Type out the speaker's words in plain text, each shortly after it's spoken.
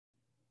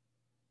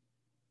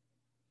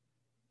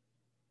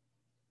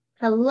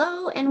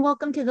Hello and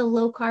welcome to the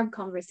Low Carb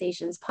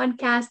Conversations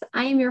podcast.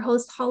 I am your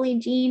host, Holly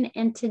Jean,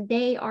 and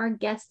today our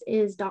guest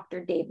is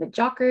Dr. David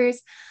Jockers.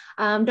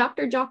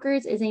 Dr.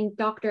 Jockers is a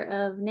doctor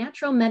of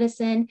natural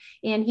medicine,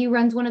 and he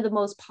runs one of the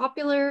most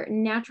popular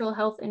natural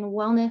health and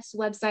wellness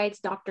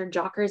websites,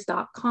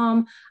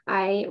 drjockers.com.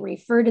 I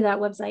refer to that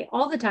website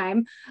all the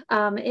time.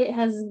 It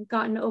has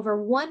gotten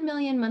over 1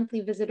 million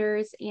monthly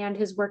visitors, and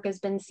his work has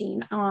been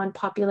seen on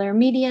popular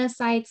media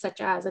sites such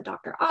as a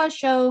Dr. Oz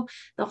show,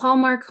 the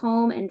Hallmark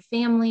Home and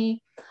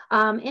Family.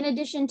 In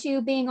addition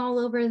to being all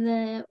over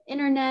the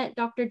internet,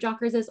 Dr.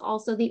 Jockers is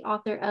also the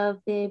author of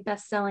the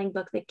best-selling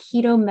book, The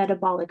Keto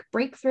Metabolic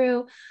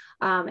Breakthrough,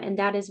 and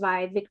that is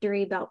by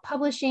Victory Belt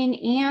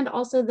Publishing, and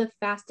also The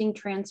Fasting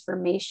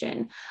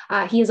Transformation.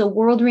 He is a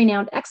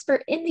world-renowned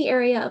expert in the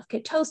area of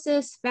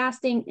ketosis,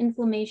 fasting,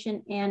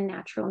 inflammation, and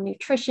natural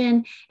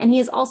nutrition, and he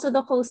is also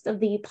the host of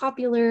the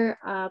popular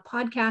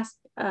podcast,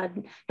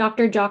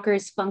 Dr.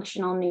 Jockers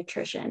Functional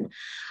Nutrition.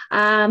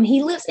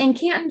 He lives in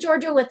Canton,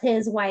 Georgia with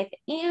his wife,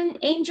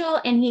 Angel,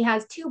 and he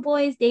has two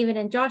boys, David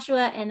and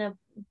Joshua, and a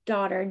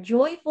daughter,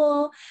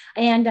 Joyful.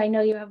 And I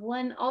know you have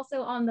one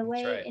also on the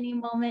way any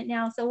moment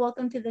now. So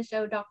welcome to the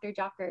show, Dr.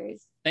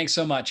 Jockers. Thanks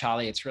so much,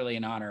 Holly. It's really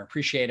an honor.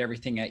 Appreciate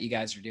everything that you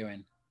guys are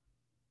doing.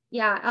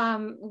 Yeah,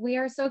 we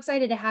are so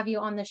excited to have you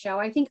on the show.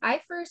 I think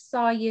I first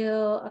saw you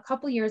a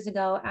couple years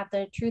ago at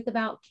the Truth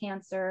About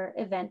Cancer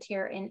event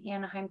here in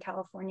Anaheim,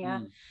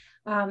 California.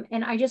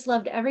 And I just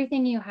loved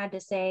everything you had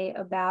to say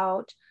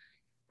about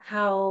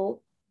how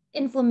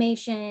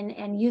inflammation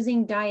and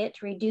using diet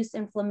to reduce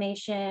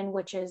inflammation,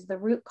 which is the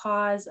root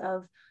cause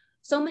of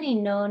so many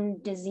known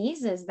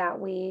diseases that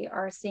we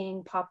are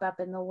seeing pop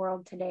up in the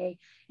world today.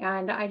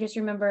 And I just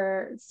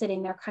remember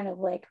sitting there kind of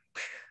like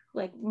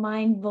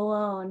mind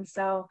blown.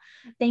 So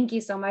thank you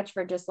so much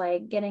for just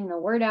like getting the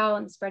word out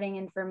and spreading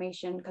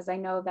information, because I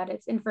know that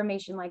it's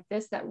information like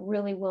this that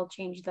really will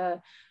change the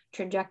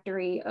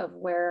trajectory of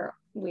where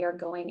we are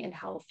going in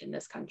health in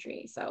this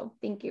country. So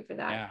thank you for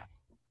that. Yeah.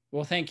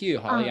 Well, thank you,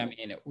 Holly. I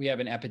mean, we have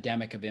an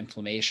epidemic of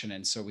inflammation,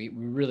 and so we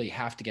really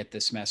have to get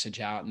this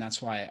message out. And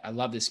that's why I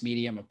love this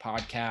medium of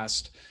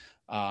podcast,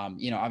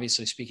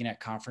 obviously speaking at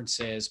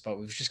conferences, but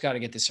we've just got to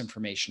get this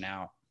information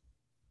out.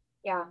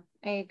 Yeah,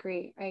 I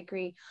agree.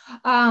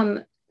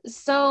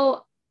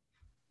 So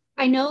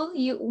I know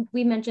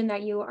we mentioned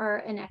that you are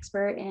an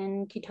expert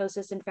in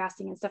ketosis and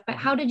fasting and stuff, but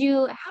how did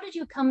you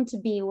come to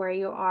be where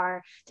you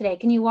are today?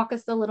 Can you walk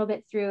us a little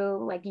bit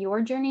through like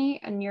your journey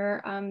and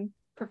your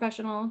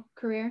professional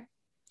career?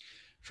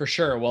 For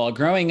sure. Well,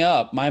 growing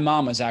up, my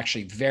mom was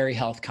actually very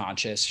health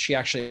conscious. She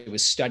actually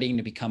was studying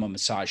to become a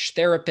massage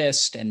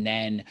therapist. And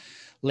then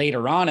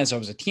later on, as I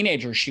was a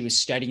teenager, she was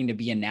studying to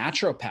be a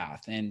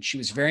naturopath. And she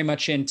was very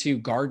much into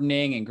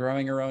gardening and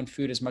growing her own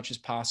food as much as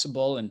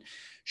possible. And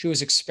she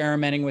was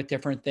experimenting with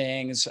different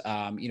things.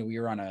 We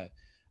were on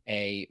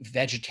a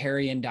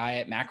vegetarian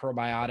diet,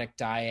 macrobiotic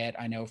diet,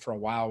 I know for a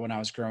while when I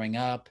was growing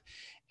up.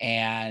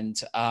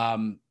 And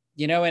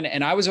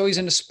and I was always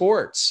into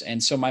sports.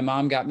 And so my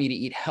mom got me to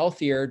eat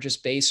healthier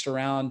just based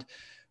around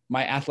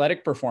my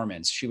athletic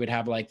performance. She would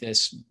have like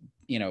this,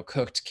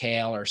 cooked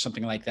kale or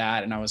something like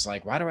that. And I was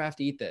like, why do I have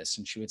to eat this?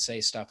 And she would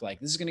say stuff like,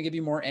 this is going to give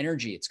you more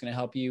energy. It's going to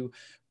help you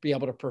be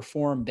able to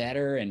perform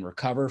better and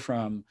recover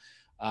from,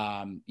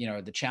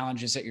 the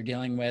challenges that you're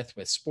dealing with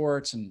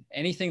sports, and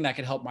anything that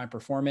could help my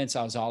performance.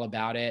 I was all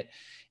about it.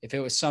 If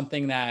it was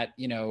something that,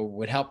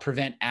 would help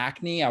prevent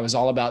acne, I was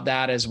all about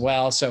that as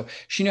well. So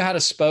she knew how to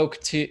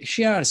speak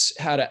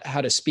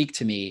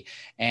to me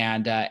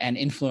and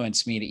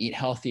influence me to eat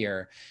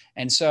healthier.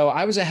 And so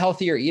I was a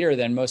healthier eater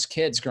than most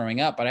kids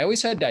growing up, but I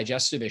always had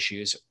digestive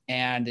issues,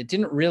 and it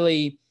didn't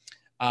really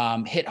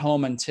hit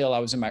home until I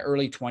was in my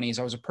early 20s.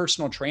 I was a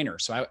personal trainer.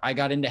 So I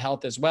got into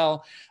health as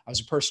well. I was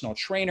a personal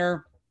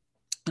trainer,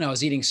 and I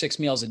was eating 6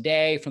 meals a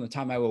day from the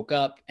time I woke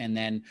up, and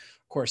then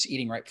of course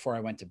eating right before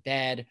I went to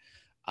bed.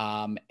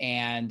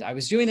 And I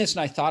was doing this,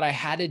 and I thought I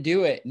had to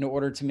do it in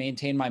order to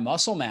maintain my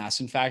muscle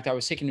mass. In fact, I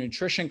was taking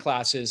nutrition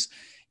classes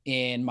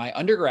in my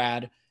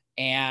undergrad,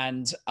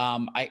 and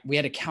we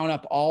had to count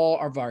up all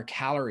of our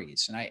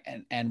calories, and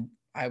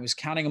I was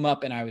counting them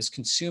up, and I was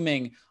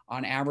consuming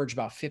on average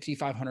about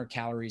 5,500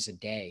 calories a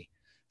day.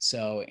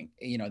 So,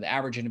 the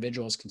average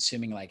individual is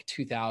consuming like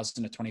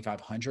 2,000 to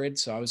 2,500.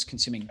 So I was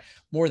consuming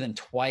more than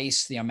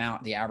twice the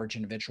amount the average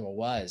individual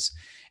was.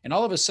 And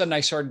all of a sudden I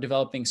started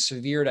developing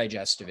severe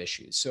digestive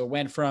issues. So it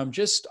went from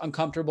just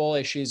uncomfortable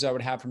issues I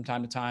would have from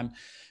time to time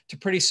to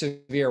pretty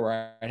severe,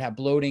 where I'd have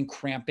bloating,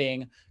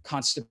 cramping,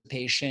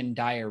 constipation,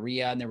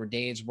 diarrhea. And there were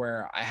days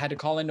where I had to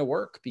call into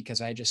work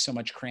because I had just so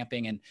much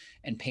cramping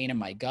and pain in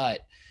my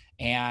gut.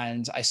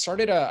 And I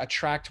started a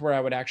track where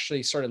I would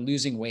actually started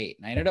losing weight.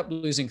 And I ended up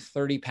losing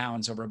 30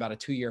 pounds over about a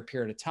 2-year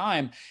period of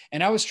time.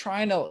 And I was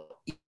trying to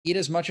eat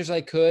as much as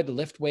I could,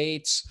 lift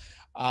weights.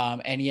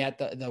 And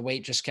yet the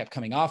weight just kept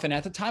coming off. And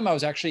at the time I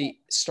was actually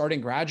starting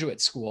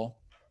graduate school.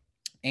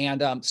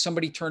 And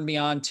somebody turned me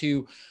on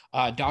to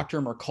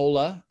Dr.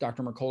 Mercola,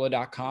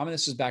 drmercola.com. And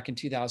this is back in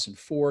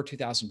 2004,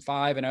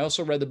 2005. And I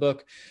also read the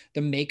book,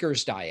 The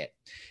Maker's Diet.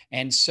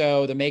 And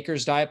so The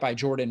Maker's Diet by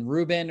Jordan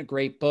Rubin, a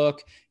great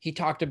book. He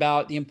talked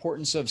about the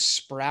importance of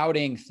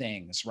sprouting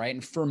things, right?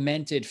 And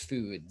fermented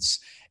foods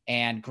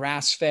and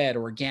grass-fed,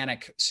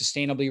 organic,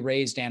 sustainably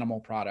raised animal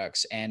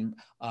products. And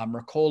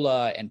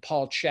Mercola and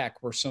Paul Chek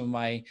were some of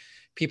my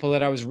people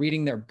that I was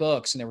reading their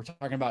books, and they were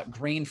talking about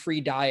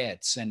grain-free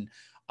diets and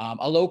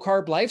a low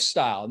carb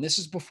lifestyle. And this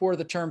is before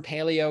the term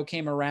paleo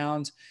came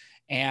around.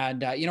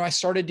 And, I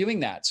started doing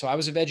that. So I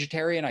was a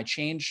vegetarian. I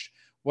changed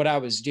what I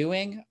was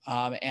doing.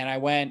 And I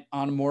went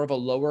on more of a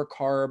lower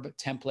carb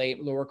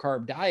template, lower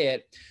carb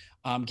diet,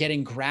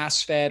 getting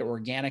grass-fed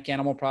organic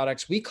animal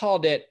products. We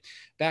called it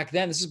back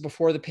then, this is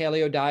before the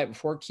paleo diet,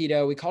 before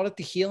keto, we called it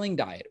the healing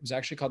diet. It was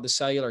actually called the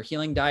cellular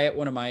healing diet.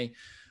 One of my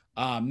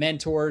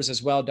mentors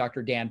as well,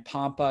 Dr. Dan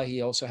Pompa,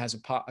 he also has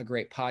a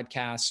great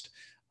podcast.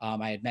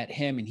 I had met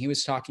him and he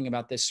was talking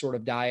about this sort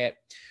of diet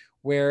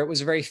where it was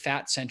a very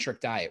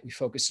fat-centric diet. We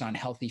focused on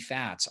healthy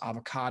fats,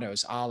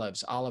 avocados,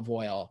 olives, olive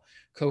oil,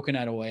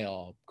 coconut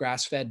oil,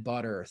 grass-fed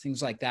butter,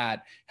 things like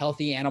that,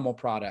 healthy animal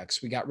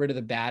products. We got rid of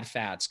the bad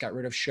fats, got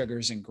rid of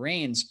sugars and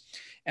grains.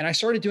 And I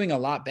started doing a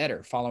lot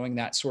better following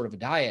that sort of a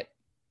diet.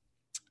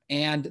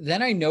 And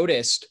then I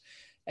noticed,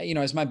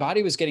 as my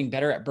body was getting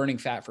better at burning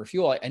fat for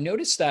fuel, I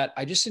noticed that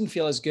I just didn't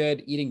feel as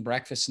good eating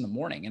breakfast in the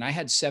morning. And I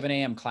had 7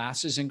 a.m.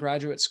 classes in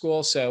graduate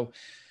school. So,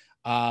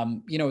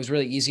 it was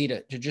really easy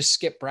to just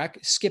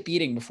skip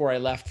eating before I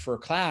left for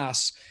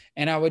class.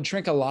 And I would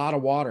drink a lot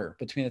of water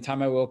between the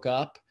time I woke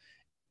up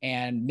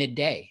and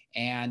midday.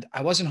 And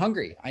I wasn't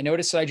hungry. I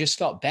noticed that I just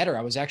felt better.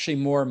 I was actually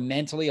more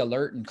mentally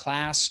alert in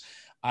class.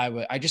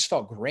 I just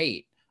felt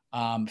great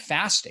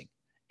fasting.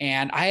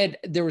 And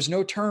there was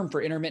no term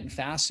for intermittent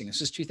fasting. This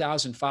is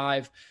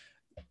 2005.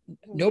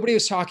 Nobody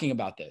was talking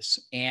about this.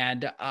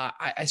 And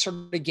I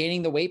started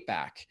gaining the weight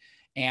back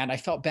and I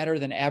felt better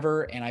than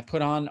ever. And I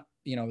put on,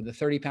 the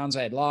 30 pounds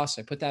I had lost,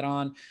 I put that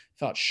on,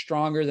 felt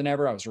stronger than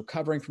ever. I was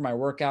recovering from my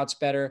workouts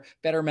better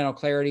mental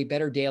clarity,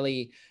 better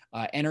daily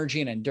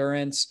energy and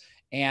endurance.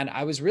 And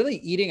I was really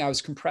eating, I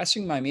was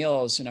compressing my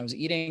meals and I was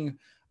eating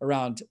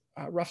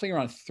roughly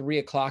around 3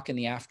 o'clock in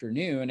the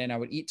afternoon. And I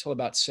would eat till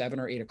about 7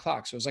 or 8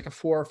 o'clock. So it was like a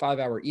 4 or 5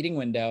 hour eating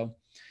window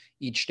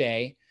each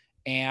day.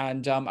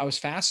 And I was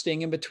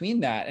fasting in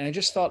between that. And I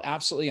just felt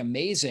absolutely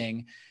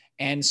amazing.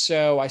 And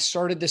so I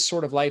started this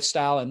sort of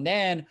lifestyle. And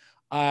then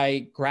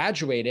I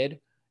graduated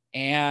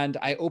and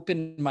I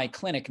opened my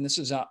clinic. And this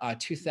was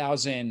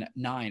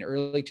 2009,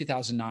 early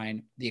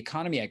 2009. The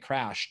economy had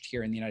crashed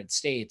here in the United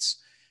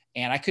States.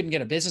 And I couldn't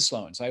get a business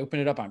loan. So I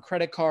opened it up on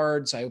credit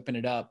cards. I opened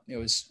it up. It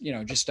was,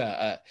 just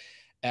a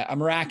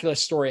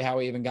miraculous story how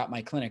I even got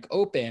my clinic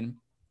open.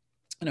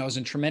 And I was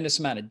in tremendous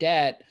amount of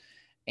debt.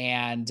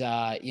 And,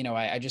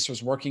 I just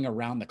was working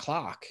around the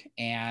clock.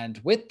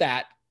 And with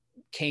that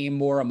came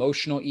more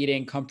emotional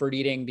eating, comfort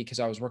eating, because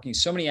I was working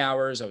so many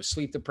hours. I was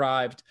sleep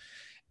deprived.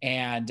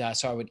 And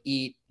so I would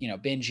eat,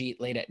 binge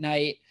eat late at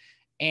night.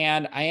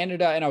 And I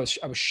ended up, and I was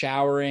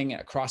showering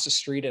across the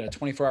street at a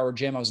 24-hour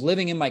gym. I was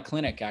living in my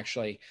clinic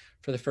actually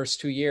for the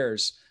first 2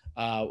 years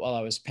while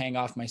I was paying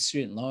off my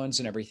student loans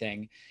and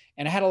everything.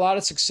 And I had a lot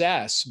of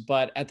success,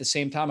 but at the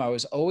same time, I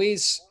was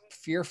always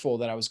fearful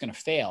that I was going to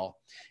fail.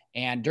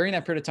 And during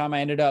that period of time,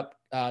 I ended up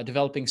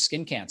developing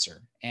skin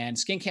cancer. And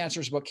skin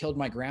cancer is what killed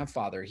my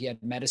grandfather. He had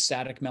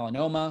metastatic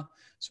melanoma.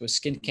 So his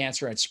skin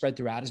cancer had spread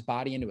throughout his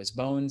body into his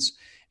bones.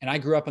 And I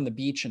grew up on the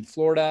beach in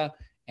Florida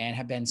and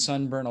have been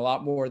sunburned a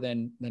lot more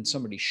than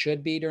somebody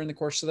should be during the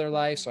course of their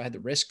life. So I had the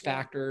risk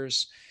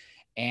factors.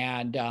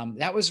 And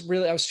that was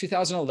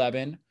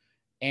 2011.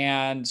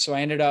 And so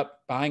I ended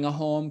up buying a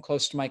home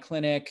close to my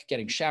clinic,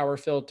 getting shower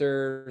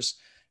filters,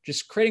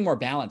 just creating more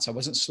balance. I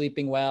wasn't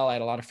sleeping well. I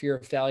had a lot of fear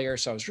of failure.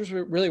 So I was just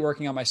really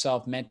working on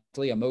myself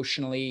mentally,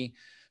 emotionally,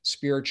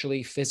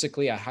 spiritually,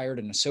 physically. I hired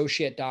an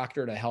associate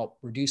doctor to help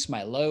reduce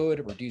my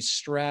load, reduce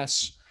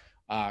stress,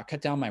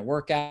 cut down my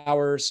work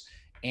hours.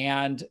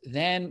 And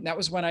then that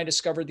was when I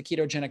discovered the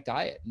ketogenic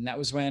diet. And that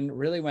was when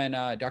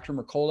Dr.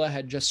 Mercola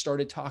had just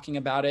started talking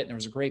about it. And there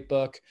was a great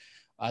book,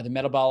 The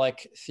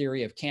Metabolic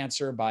Theory of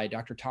Cancer by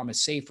Dr.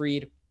 Thomas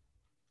Seyfried.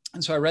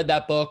 And so I read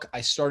that book. I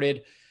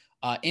started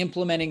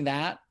implementing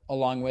that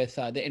along with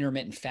the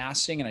intermittent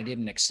fasting. And I did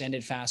an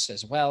extended fast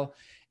as well.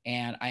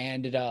 And I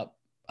ended up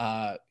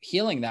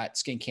healing that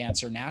skin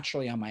cancer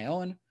naturally on my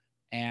own.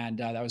 And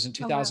that was in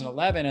 2011. Oh,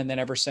 wow. And then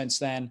ever since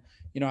then,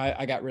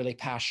 I got really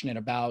passionate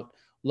about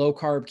low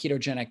carb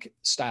ketogenic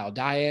style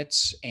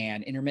diets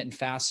and intermittent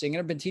fasting. And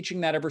I've been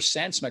teaching that ever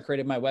since. And I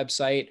created my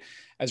website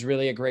as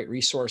really a great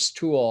resource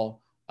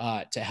tool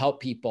to help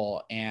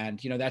people. And,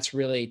 that's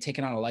really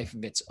taken on a life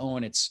of its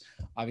own. It's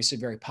obviously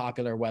a very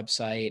popular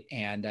website.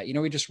 And,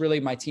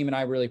 my team and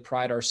I really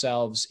pride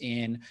ourselves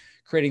in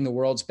creating the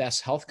world's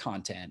best health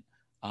content.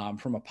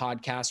 From a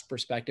podcast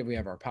perspective, we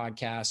have our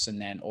podcasts, and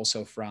then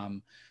also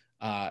from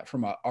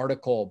an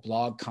article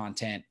blog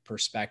content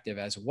perspective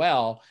as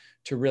well,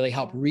 to really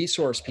help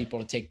resource people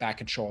to take back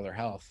control of their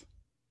health.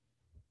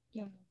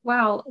 Yeah.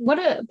 Wow, what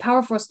a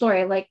powerful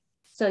story. Like,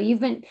 so you've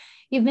been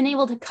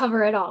able to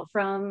cover it all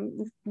from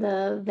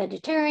the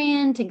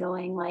vegetarian to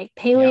going like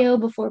Yeah. paleo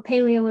before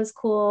paleo was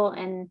cool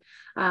and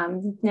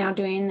now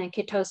doing the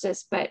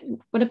ketosis. But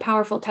what a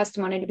powerful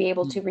testimony to be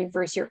able to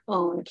reverse your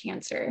own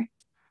cancer.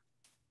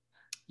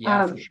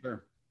 Yeah, for Um,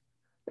 sure.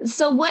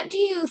 so what do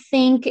you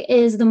think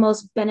is the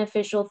most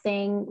beneficial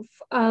thing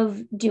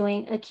of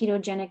doing a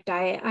ketogenic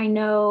diet? I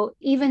know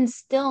even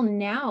still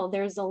now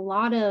there's a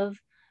lot of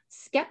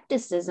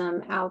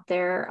skepticism out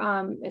there,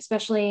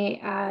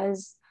 especially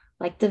as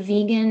like the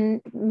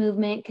vegan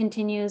movement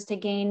continues to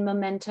gain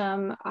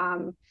momentum.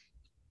 And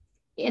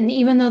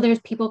even though there's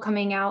people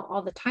coming out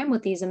all the time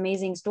with these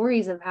amazing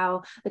stories of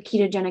how the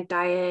ketogenic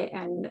diet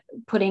and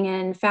putting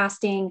in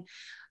fasting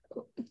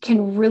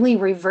can really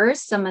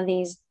reverse some of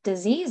these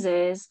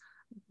diseases,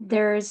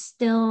 there's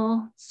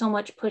still so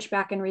much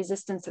pushback and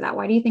resistance to that.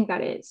 Why do you think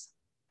that is?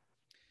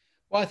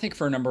 Well, I think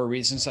for a number of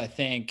reasons. I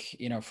think,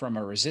 from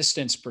a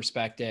resistance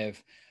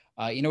perspective,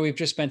 we've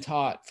just been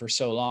taught for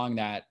so long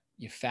that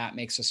fat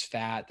makes us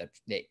fat,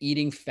 that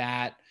eating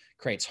fat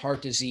creates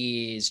heart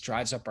disease,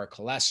 drives up our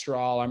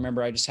cholesterol. I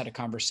remember I just had a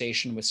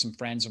conversation with some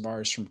friends of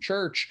ours from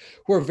church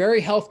who are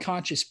very health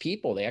conscious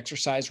people. They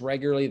exercise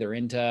regularly. They're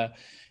into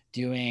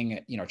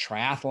doing,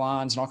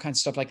 triathlons and all kinds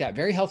of stuff like that.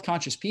 Very health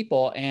conscious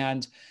people.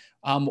 And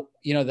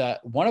the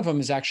one of them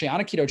is actually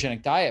on a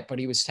ketogenic diet, but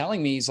he was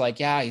telling me, he's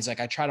like,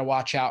 I try to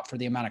watch out for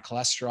the amount of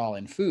cholesterol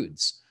in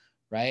foods.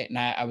 Right. And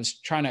I was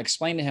trying to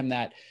explain to him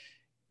that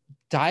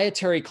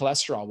dietary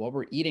cholesterol, what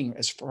we're eating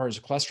as far as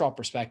a cholesterol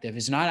perspective,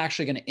 is not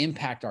actually going to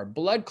impact our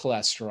blood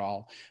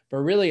cholesterol, but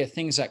really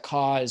things that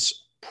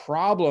cause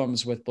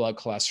problems with blood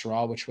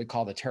cholesterol, which we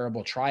call the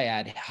terrible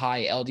triad: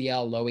 high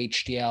LDL, low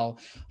HDL,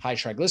 high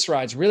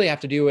triglycerides, really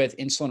have to do with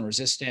insulin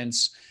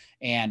resistance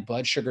and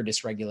blood sugar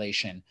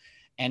dysregulation.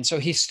 And so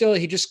he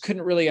just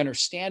couldn't really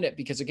understand it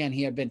because, again,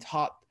 he had been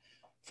taught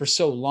for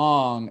so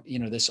long,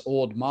 this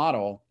old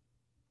model.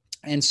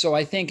 And so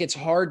I think it's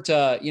hard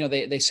to,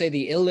 they say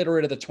the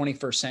illiterate of the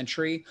 21st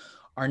century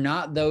are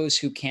not those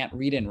who can't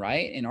read and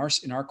write. In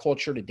our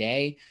culture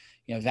today,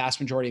 vast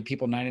majority of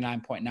people,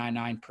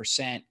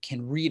 99.99%,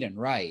 can read and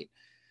write.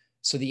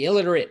 So the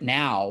illiterate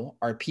now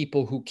are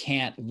people who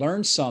can't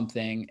learn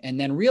something and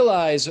then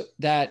realize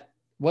that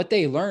what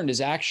they learned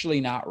is actually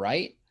not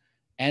right,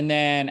 and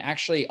then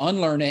actually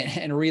unlearn it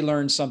and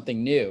relearn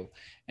something new.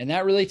 And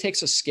that really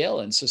takes a skill.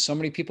 And so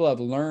many people have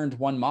learned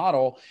one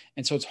model.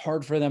 And so it's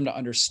hard for them to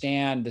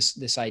understand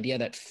this idea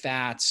that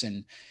fats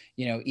and,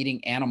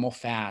 eating animal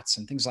fats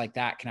and things like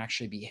that can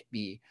actually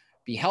be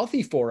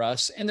healthy for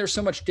us. And there's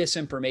so much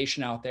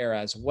disinformation out there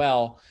as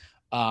well,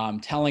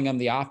 telling them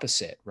the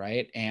opposite,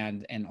 right?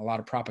 And a lot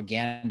of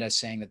propaganda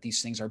saying that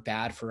these things are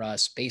bad for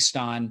us based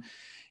on,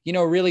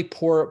 really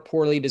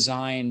poorly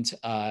designed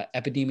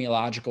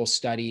epidemiological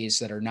studies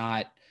that are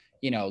not,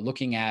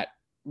 looking at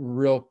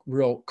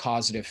real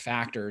causative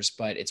factors,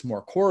 but it's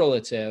more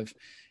correlative,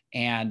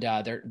 and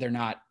they're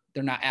not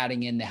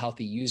adding in the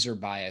healthy user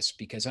bias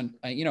because,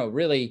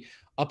 really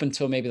up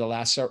until maybe the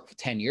last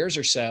 10 years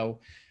or so,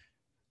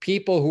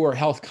 people who are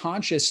health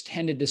conscious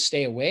tended to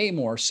stay away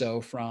more so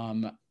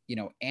from,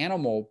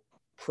 animal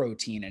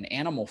protein and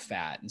animal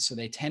fat. And so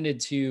they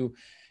tended to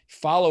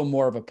follow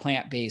more of a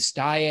plant-based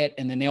diet.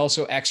 And then they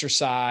also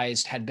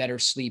exercised, had better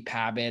sleep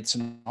habits,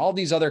 and all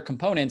these other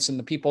components. And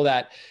the people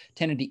that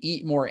tended to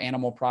eat more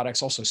animal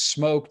products also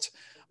smoked,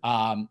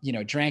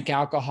 drank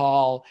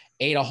alcohol,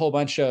 ate a whole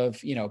bunch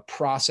of,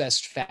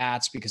 processed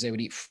fats because they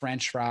would eat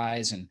French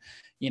fries and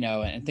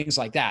things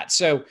like that.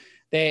 So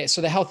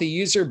the healthy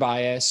user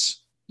bias,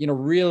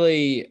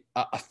 really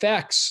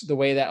affects the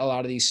way that a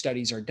lot of these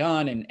studies are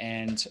done.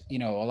 And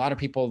a lot of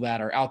people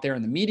that are out there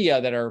in the media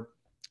that are,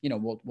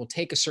 will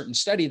take a certain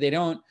study. They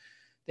don't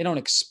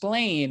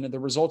explain the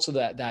results of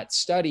that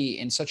study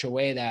in such a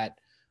way that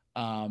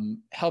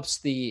helps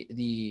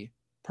the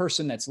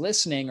person that's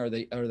listening or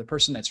the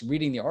person that's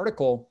reading the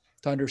article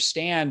to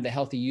understand the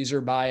healthy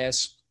user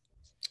bias.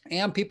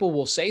 And people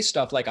will say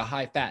stuff like a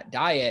high fat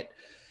diet,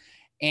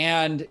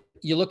 and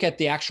you look at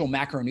the actual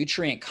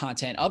macronutrient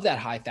content of that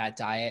high fat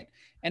diet,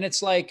 and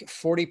it's like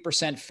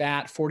 40%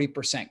 fat,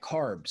 40%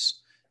 carbs.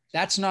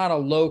 That's not a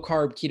low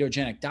carb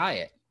ketogenic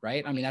diet,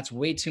 right? I mean, that's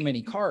way too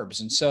many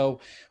carbs. And so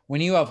when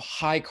you have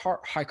high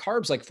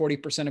carbs, like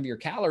 40% of your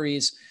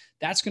calories,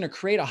 that's going to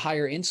create a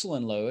higher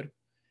insulin load.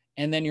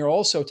 And then you're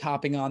also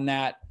topping on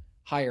that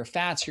higher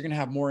fats, you're going to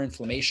have more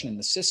inflammation in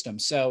the system.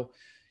 So,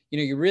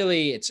 you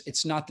really,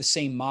 it's not the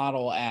same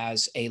model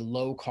as a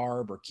low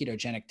carb or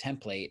ketogenic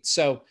template.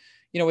 So,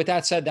 with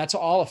that said, that's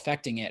all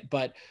affecting it.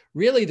 But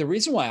really, the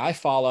reason why I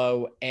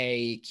follow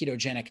a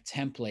ketogenic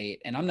template,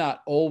 and I'm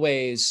not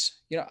always,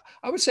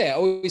 I would say I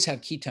always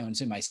have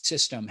ketones in my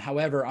system.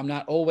 However, I'm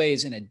not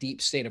always in a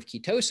deep state of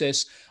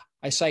ketosis.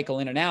 I cycle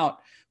in and out.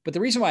 But the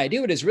reason why I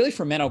do it is really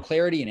for mental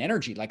clarity and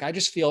energy. Like I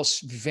just feel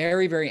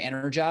very, very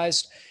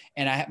energized,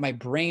 and my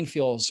brain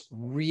feels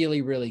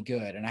really, really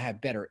good. And I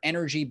have better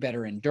energy,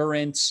 better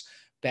endurance,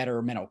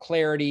 better mental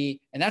clarity.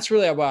 And that's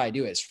really why I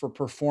do it, is for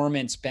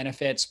performance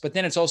benefits. But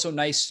then it's also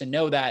nice to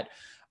know that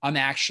I'm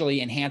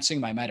actually enhancing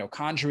my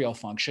mitochondrial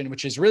function,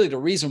 which is really the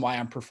reason why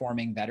I'm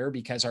performing better,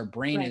 because our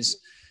brain is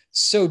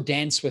so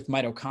dense with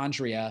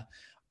mitochondria.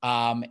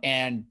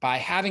 And by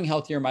having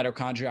healthier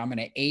mitochondria, I'm going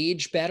to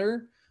age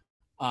better.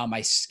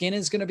 My skin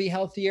is going to be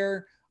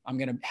healthier. I'm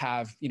going to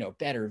have,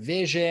 better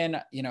vision.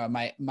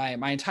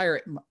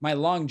 My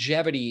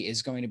longevity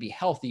is going to be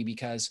healthy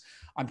because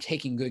I'm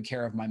taking good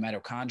care of my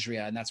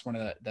mitochondria. And that's one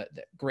of the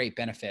great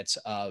benefits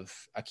of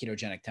a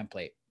ketogenic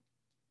template.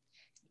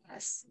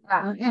 Yes.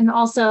 Yeah. And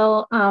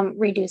also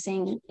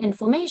reducing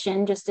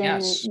inflammation just in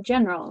Yes,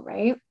 general,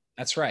 right?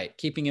 that's right.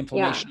 Keeping Yeah.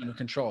 inflammation under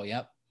control.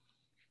 Yep.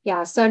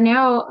 Yeah. So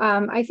now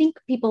I think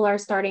people are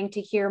starting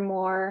to hear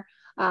more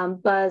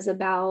buzz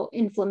about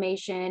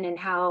inflammation and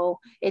how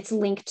it's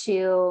linked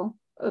to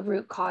a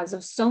root cause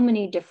of so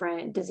many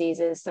different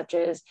diseases, such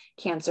as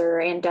cancer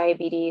and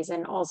diabetes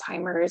and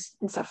Alzheimer's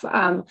and stuff.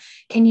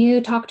 Can you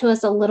talk to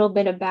us a little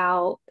bit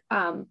about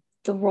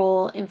the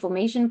role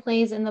inflammation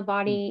plays in the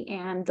body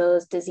and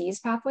those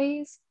disease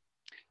pathways?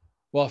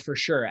 Well, for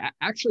sure.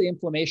 Actually,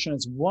 inflammation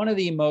is one of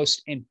the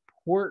most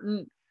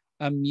important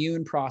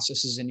immune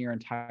processes in your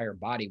entire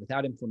body.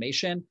 Without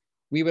inflammation,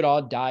 we would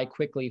all die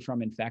quickly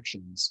from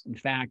infections. In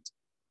fact,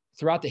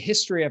 throughout the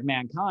history of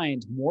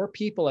mankind, more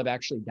people have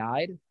actually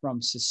died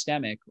from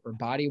systemic or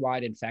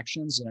body-wide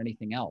infections than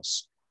anything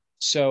else.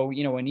 So,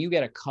 when you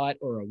get a cut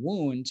or a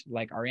wound,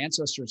 like our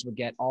ancestors would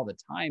get all the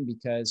time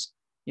because,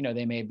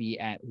 they may be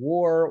at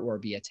war or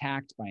be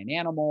attacked by an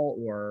animal,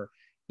 or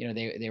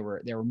they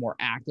were more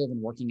active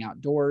and working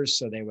outdoors,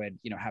 so they would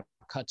have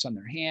cuts on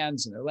their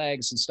hands and their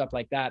legs and stuff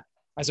like that,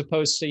 as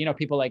opposed to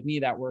people like me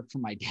that work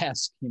from my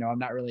desk. I'm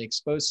not really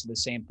exposed to the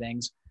same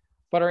things,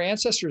 but our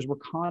ancestors were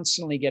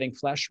constantly getting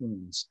flesh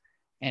wounds.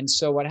 And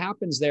so what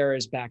happens there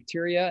is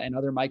bacteria and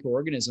other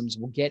microorganisms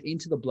will get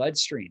into the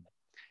bloodstream.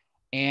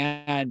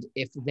 And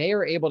if they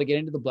are able to get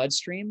into the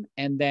bloodstream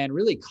and then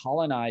really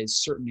colonize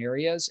certain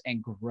areas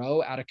and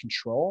grow out of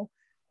control,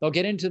 they'll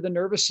get into the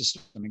nervous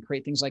system and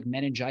create things like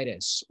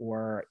meningitis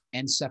or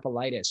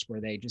encephalitis,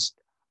 where they just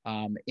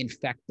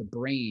infect the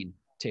brain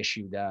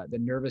tissue, the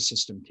nervous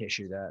system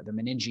tissue, the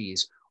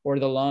meninges, or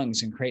the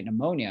lungs, and create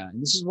pneumonia. And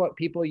this is what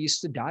people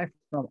used to die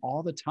from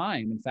all the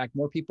time. In fact,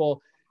 more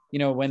people,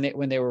 when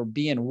they were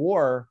being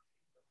war,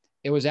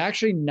 it was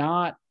actually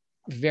not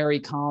very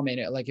common.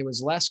 It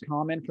was less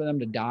common for them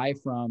to die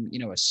from,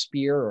 a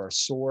spear or a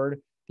sword,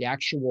 the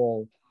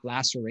actual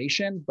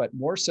laceration, but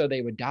more so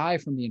they would die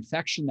from the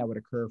infection that would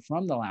occur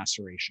from the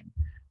laceration.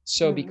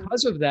 So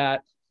because of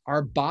that,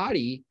 our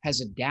body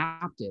has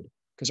adapted,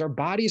 because our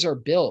bodies are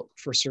built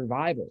for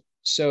survival.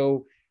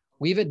 So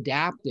we've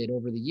adapted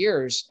over the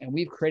years, and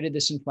we've created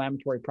this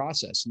inflammatory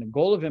process. And the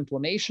goal of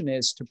inflammation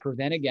is to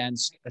prevent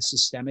against a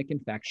systemic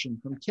infection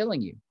from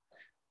killing you.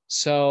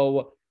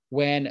 So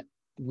when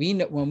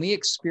we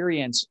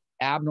experience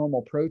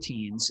abnormal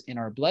proteins in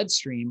our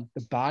bloodstream,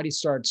 the body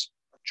starts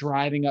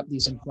driving up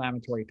these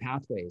inflammatory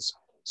pathways.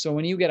 So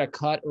when you get a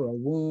cut or a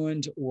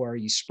wound, or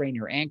you sprain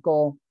your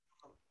ankle,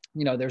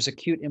 there's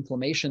acute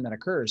inflammation that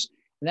occurs.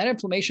 And that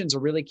inflammation is a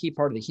really key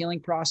part of the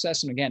healing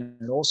process. And again,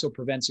 it also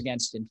prevents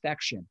against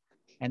infection.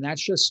 And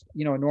that's just,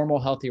 a normal,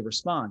 healthy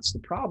response. The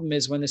problem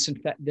is when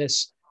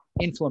this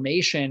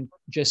inflammation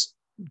just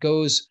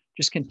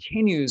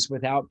continues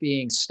without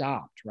being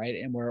stopped, right?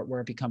 And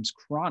where it becomes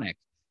chronic.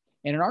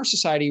 And in our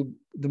society,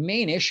 the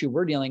main issue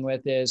we're dealing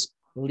with is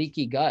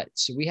leaky gut.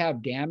 So we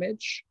have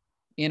damage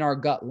in our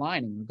gut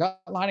lining. Our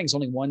gut lining is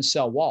only one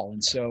cell wall.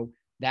 And so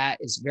that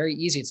is very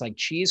easy. It's like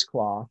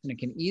cheesecloth, and it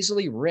can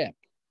easily rip.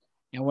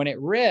 And when it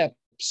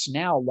rips,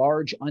 now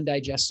large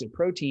undigested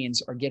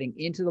proteins are getting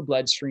into the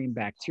bloodstream.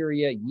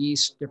 Bacteria,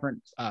 yeast,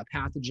 different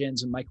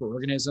pathogens and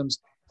microorganisms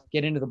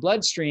get into the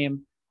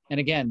bloodstream. And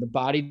again, the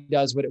body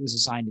does what it was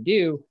designed to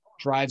do,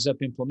 drives up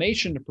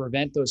inflammation to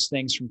prevent those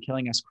things from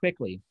killing us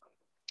quickly.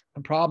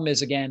 The problem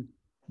is, again,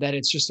 that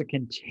it's just a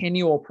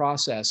continual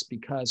process,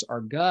 because our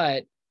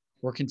gut,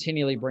 we're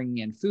continually bringing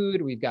in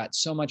food. We've got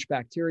so much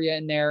bacteria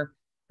in there,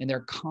 and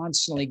they're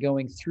constantly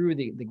going through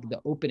the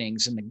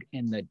openings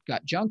in the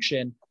gut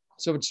junction.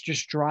 So it's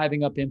just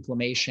driving up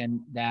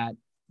inflammation that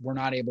we're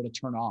not able to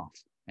turn off.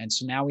 And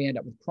so now we end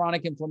up with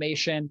chronic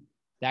inflammation.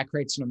 That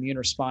creates an immune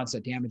response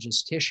that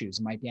damages tissues.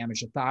 It might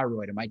damage the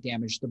thyroid. It might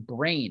damage the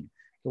brain.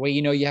 The way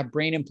you have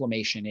brain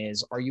inflammation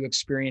is, are you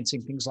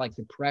experiencing things like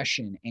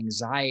depression,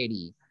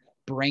 anxiety,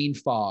 brain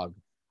fog,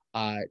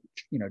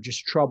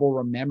 just trouble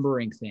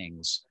remembering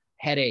things,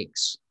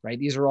 headaches, right?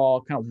 These are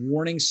all kind of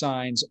warning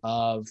signs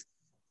of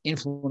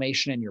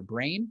inflammation in your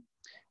brain.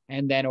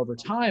 And then over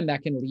time,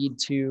 that can lead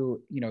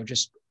to,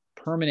 just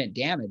permanent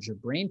damage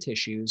of brain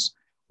tissues,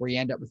 where you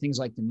end up with things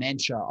like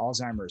dementia,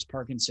 Alzheimer's,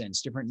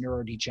 Parkinson's, different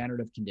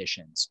neurodegenerative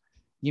conditions.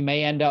 You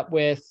may end up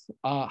with,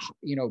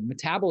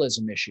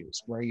 metabolism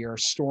issues, where you're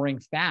storing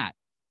fat.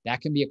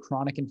 That can be a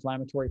chronic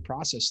inflammatory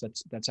process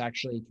that's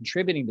actually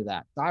contributing to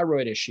that.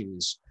 Thyroid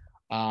issues.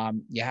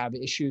 You have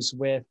issues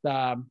with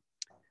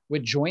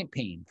joint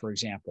pain, for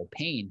example,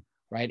 pain,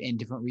 right, in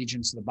different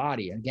regions of the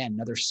body. Again,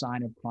 another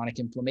sign of chronic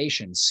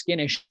inflammation. Skin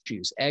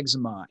issues,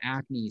 eczema,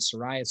 acne,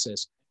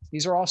 psoriasis.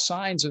 These are all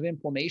signs of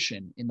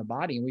inflammation in the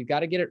body, and we've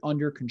got to get it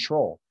under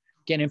control.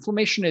 Again,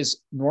 inflammation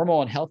is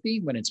normal and healthy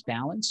when it's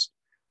balanced.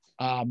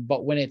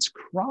 But when it's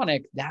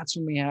chronic, that's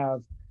when we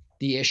have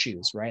the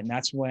issues, right? And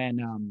that's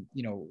when,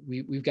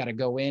 we've got to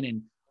go in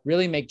and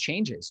really make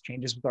changes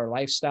with our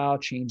lifestyle,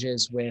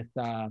 changes with,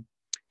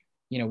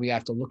 we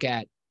have to look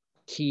at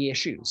key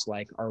issues.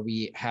 Like, are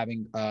we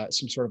having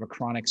some sort of a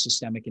chronic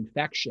systemic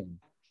infection?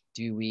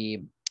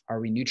 Are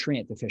we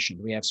nutrient deficient?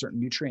 Do we have certain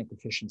nutrient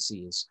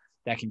deficiencies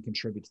that can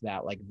contribute to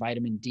that, like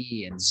vitamin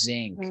D and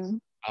zinc,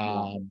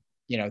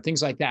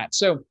 things like that.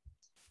 So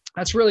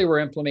that's really where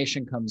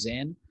inflammation comes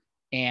in.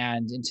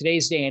 And in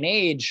today's day and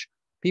age,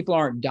 people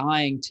aren't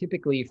dying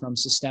typically from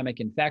systemic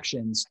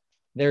infections.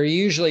 They're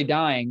usually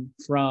dying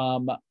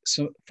from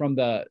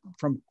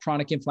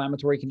chronic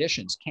inflammatory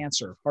conditions,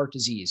 cancer, heart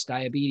disease,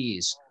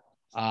 diabetes,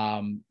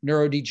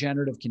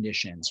 neurodegenerative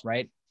conditions,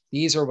 right?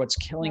 These are what's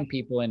killing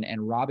people and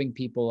robbing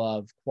people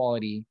of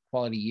quality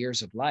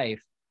years of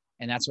life.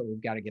 And that's what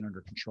we've got to get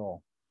under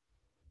control.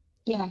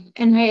 Yeah.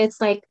 And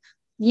it's like,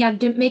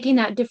 making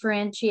that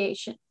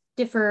differentiation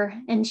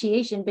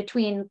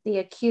between the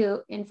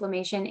acute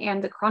inflammation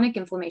and the chronic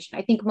inflammation.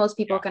 I think most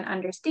people can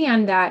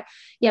understand that,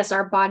 yes,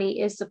 our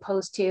body is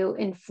supposed to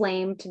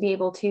inflame to be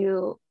able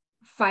to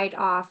fight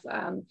off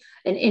an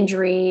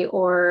injury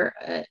or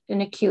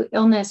an acute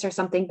illness or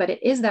something, but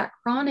it is that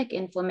chronic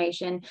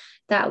inflammation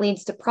that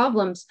leads to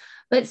problems.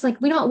 But it's like,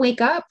 we don't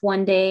wake up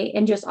one day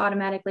and just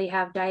automatically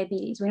have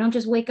diabetes. We don't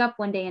just wake up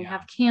one day and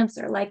have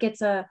cancer. Like,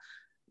 it's a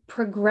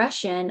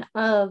progression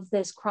of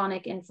this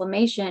chronic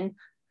inflammation.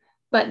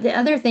 But the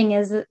other thing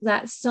is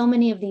that so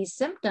many of these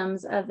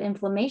symptoms of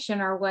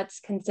inflammation are what's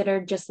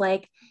considered just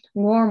like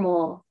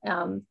normal,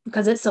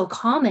 because it's so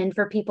common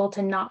for people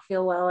to not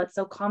feel well. It's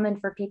so common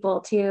for people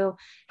to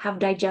have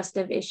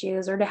digestive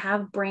issues or to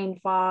have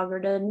brain fog or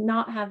to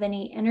not have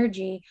any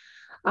energy.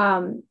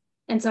 And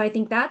so I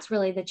think that's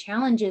really the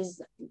challenge, is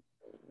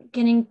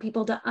getting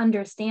people to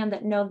understand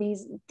that, no,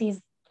 these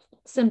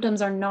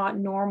symptoms are not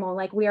normal.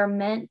 Like, we are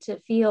meant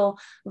to feel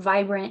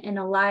vibrant and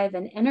alive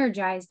and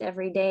energized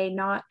every day,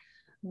 not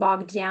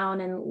bogged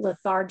down and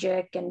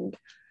lethargic and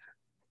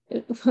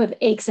with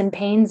aches and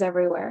pains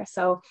everywhere.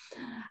 So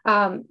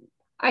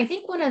I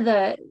think one of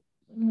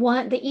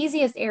the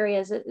easiest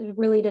areas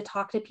really to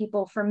talk to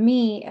people, for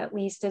me at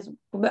least, is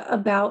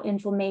about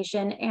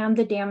inflammation and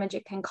the damage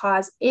it can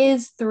cause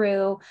is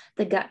through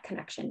the gut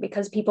connection,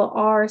 because people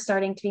are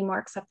starting to be more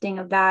accepting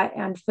of that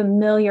and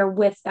familiar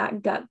with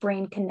that gut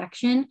brain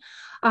connection.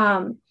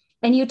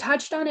 And you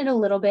touched on it a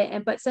little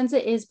bit, but since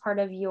it is part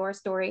of your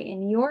story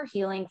and your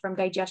healing from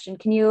digestion,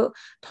 can you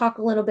talk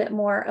a little bit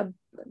more,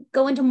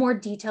 go into more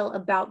detail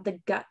about the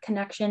gut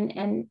connection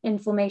and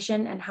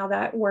inflammation and how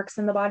that works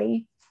in the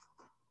body?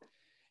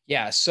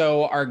 Yeah.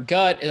 So our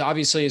gut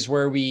obviously is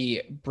where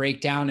we break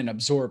down and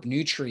absorb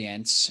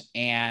nutrients.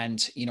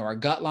 And, our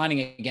gut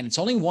lining, again, it's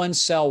only one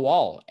cell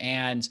wall.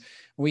 And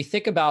when we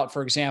think about,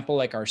 for example,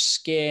 like our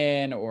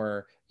skin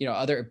or,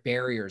 other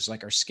barriers,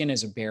 like our skin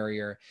is a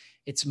barrier,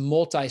 it's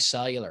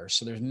multicellular.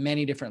 So there's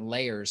many different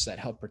layers that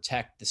help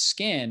protect the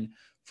skin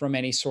from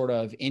any sort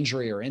of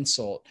injury or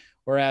insult.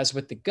 Whereas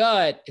with the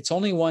gut, it's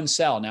only one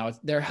cell. Now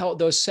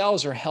those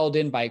cells are held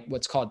in by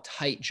what's called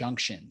tight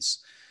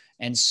junctions.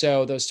 And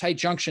so those tight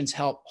junctions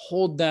help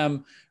hold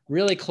them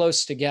really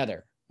close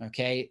together.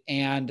 Okay.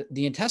 And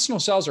the intestinal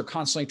cells are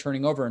constantly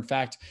turning over. In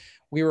fact,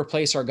 we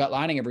replace our gut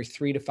lining every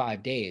 3 to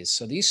 5 days.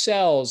 So these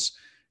cells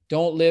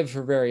don't live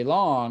for very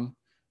long.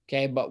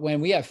 Okay. But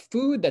when we have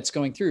food that's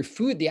going through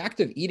food, the act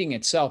of eating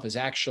itself is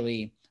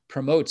actually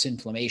promotes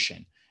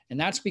inflammation. And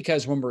that's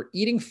because when we're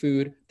eating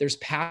food, there's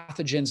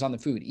pathogens on the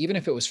food, even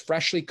if it was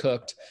freshly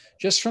cooked,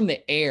 just from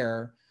the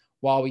air,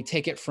 while we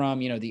take it from,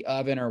 the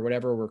oven or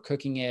whatever we're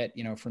cooking it,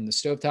 from the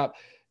stovetop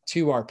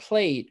to our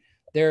plate,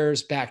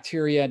 there's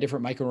bacteria and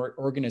different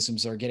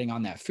microorganisms that are getting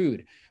on that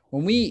food.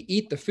 When we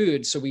eat the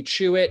food, so we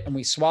chew it and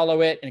we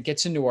swallow it and it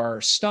gets into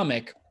our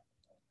stomach,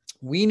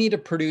 we need to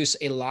produce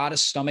a lot of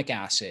stomach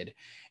acid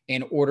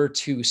in order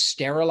to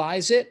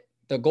sterilize it.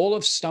 The goal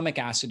of stomach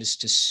acid is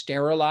to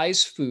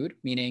sterilize food,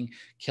 meaning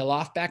kill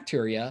off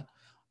bacteria.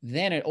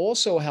 Then it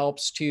also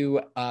helps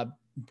to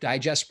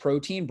digest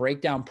protein,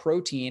 break down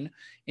protein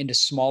into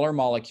smaller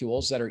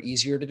molecules that are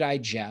easier to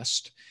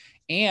digest.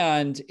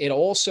 And it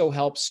also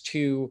helps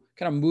to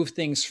kind of move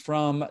things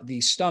from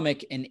the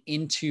stomach and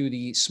into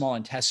the small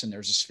intestine.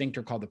 There's a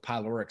sphincter called the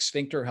pyloric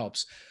sphincter,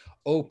 helps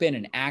open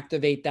and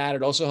activate that.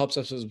 It also helps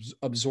us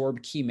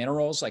absorb key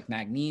minerals like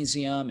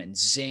magnesium and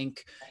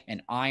zinc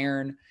and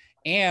iron.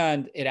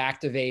 And it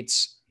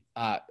activates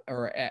a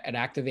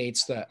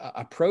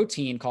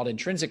protein called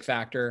intrinsic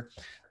factor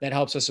that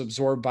helps us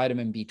absorb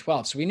vitamin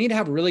B12. So we need to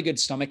have really good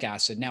stomach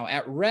acid. Now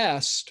at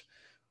rest,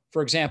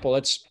 for example,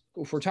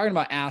 if we're talking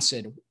about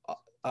acid,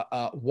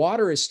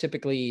 water is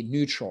typically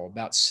neutral,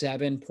 about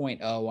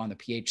 7.0 on the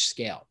pH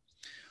scale.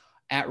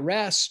 At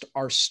rest,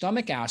 our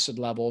stomach acid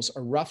levels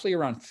are roughly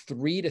around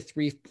 3 to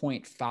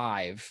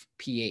 3.5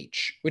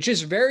 pH, which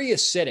is very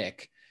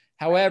acidic.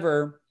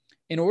 However,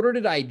 in order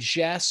to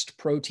digest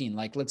protein,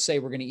 like let's say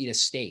we're going to eat a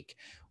steak,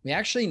 we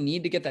actually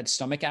need to get that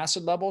stomach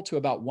acid level to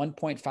about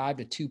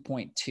 1.5 to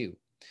 2.2.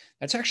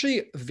 That's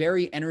actually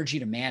very energy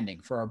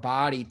demanding for our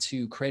body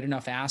to create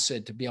enough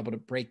acid to be able to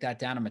break that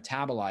down and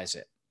metabolize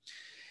it.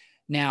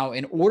 Now,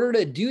 in order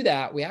to do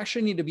that, we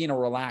actually need to be in a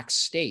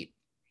relaxed state.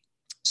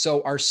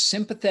 So our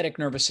sympathetic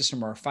nervous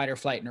system, or our fight or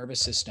flight nervous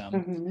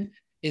system,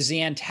 is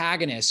the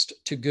antagonist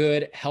to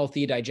good,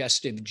 healthy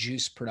digestive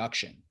juice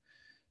production.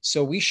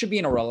 So we should be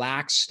in a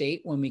relaxed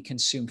state when we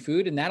consume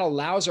food, and that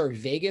allows our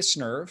vagus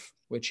nerve,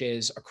 which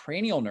is a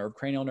cranial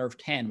nerve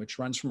 10, which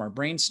runs from our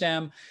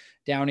brainstem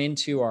down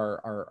into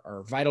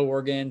our vital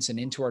organs and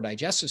into our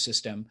digestive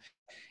system.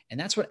 And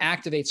that's what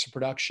activates the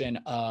production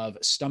of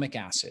stomach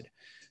acid.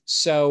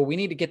 So we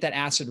need to get that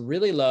acid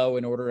really low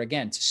in order,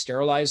 again, to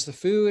sterilize the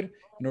food,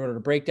 in order to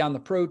break down the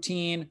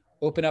protein,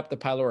 open up the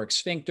pyloric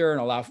sphincter, and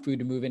allow food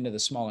to move into the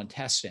small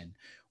intestine.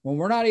 When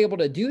we're not able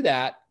to do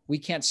that, we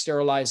can't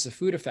sterilize the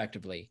food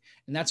effectively.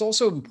 And that's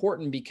also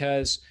important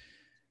because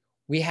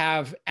we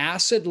have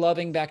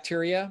acid-loving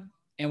bacteria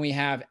and we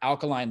have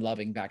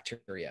alkaline-loving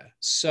bacteria.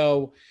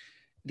 So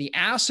the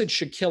acid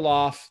should kill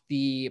off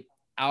the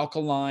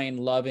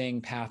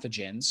alkaline-loving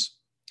pathogens.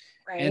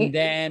 Right. And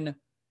then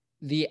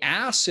the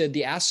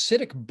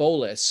acidic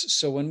bolus.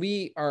 So when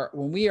we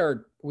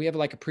have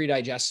like a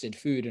pre-digested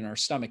food in our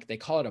stomach, they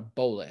call it a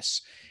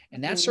bolus,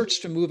 and that starts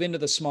to move into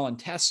the small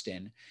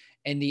intestine,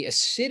 and the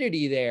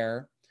acidity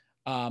there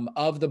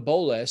of the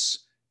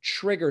bolus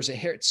triggers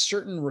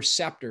certain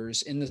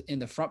receptors in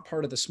the front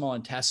part of the small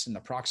intestine, the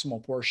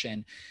proximal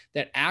portion,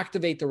 that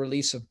activate the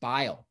release of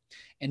bile.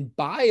 And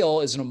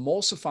bile is an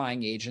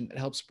emulsifying agent that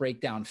helps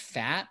break down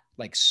fat,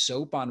 like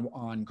soap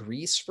on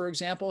grease, for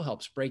example,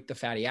 helps break the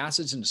fatty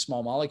acids into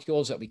small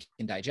molecules that we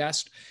can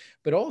digest.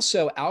 But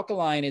also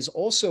alkaline is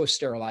also a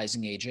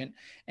sterilizing agent,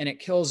 and it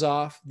kills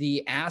off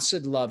the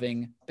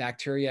acid-loving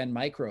bacteria and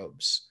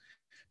microbes.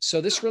 So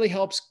this really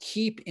helps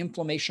keep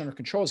inflammation under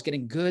control, is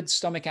getting good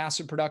stomach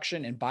acid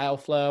production and bile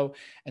flow.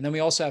 And then we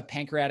also have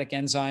pancreatic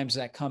enzymes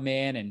that come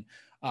in, and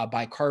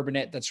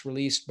bicarbonate that's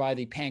released by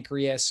the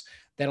pancreas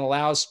that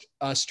allows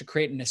us to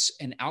create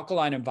an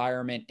alkaline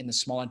environment in the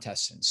small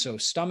intestine. So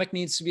stomach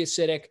needs to be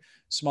acidic,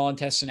 small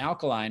intestine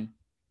alkaline.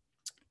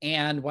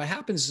 And what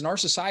happens is in our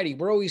society,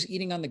 we're always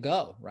eating on the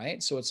go,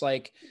 right? So it's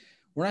like,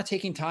 we're not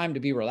taking time to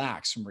be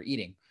relaxed when we're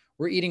eating.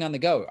 We're eating on the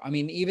go. I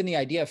mean, even the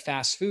idea of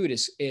fast food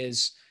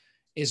is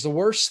the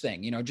worst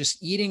thing,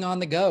 just eating on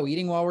the go,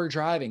 eating while we're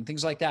driving,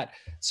 things like that.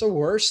 It's the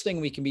worst thing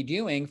we can be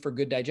doing for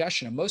good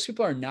digestion. And most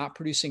people are not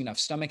producing enough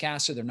stomach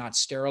acid. They're not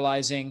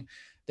sterilizing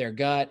their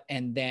gut,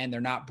 and then they're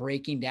not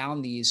breaking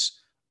down these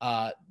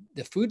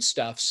the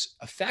foodstuffs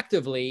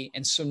effectively.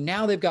 And so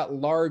now they've got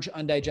large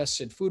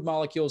undigested food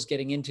molecules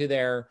getting into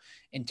their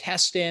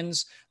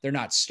intestines. They're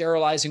not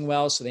sterilizing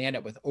well, so they end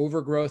up with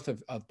overgrowth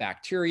of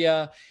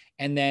bacteria,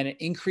 and then an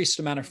increased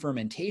amount of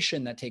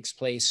fermentation that takes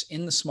place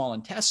in the small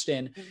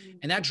intestine.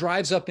 And that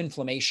drives up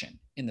inflammation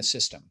in the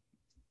system.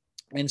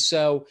 And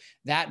so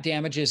that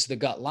damages the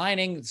gut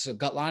lining. So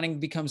gut lining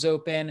becomes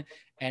open.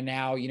 And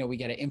now, we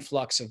get an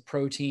influx of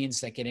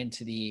proteins that get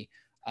into the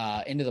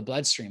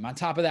bloodstream. On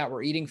top of that,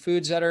 we're eating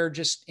foods that are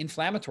just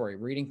inflammatory.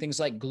 We're eating things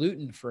like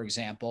gluten, for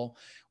example,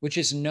 which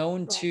is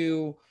known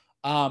to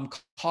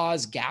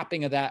cause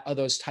gapping of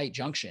those tight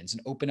junctions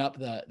and open up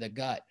the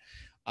gut.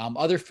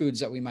 Other foods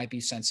that we might be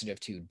sensitive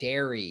to,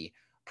 dairy,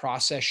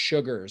 processed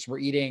sugars. We're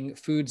eating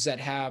foods that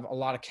have a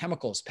lot of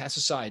chemicals,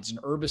 pesticides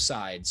and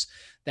herbicides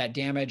that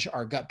damage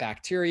our gut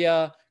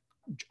bacteria,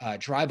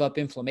 drive up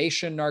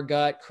inflammation in our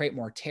gut, create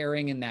more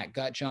tearing in that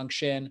gut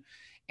junction.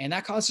 And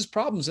that causes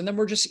problems. And then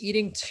we're just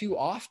eating too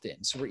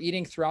often. So we're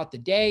eating throughout the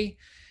day.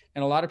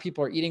 And a lot of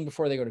people are eating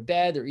before they go to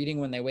bed. They're eating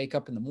when they wake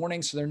up in the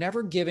morning. So they're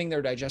never giving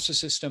their digestive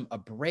system a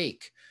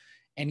break.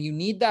 And you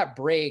need that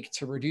break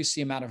to reduce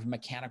the amount of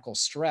mechanical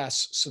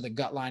stress so the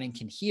gut lining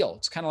can heal.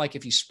 It's kind of like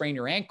if you sprain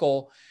your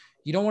ankle,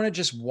 you don't want to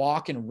just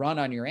walk and run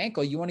on your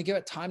ankle. You want to give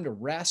it time to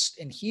rest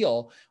and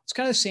heal. It's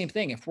kind of the same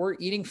thing. If we're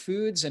eating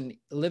foods and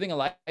living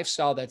a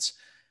lifestyle that's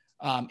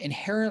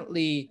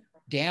inherently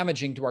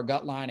damaging to our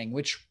gut lining,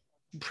 which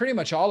pretty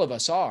much all of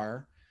us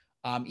are,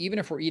 even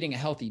if we're eating a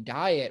healthy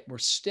diet, we're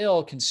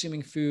still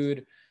consuming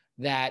food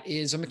that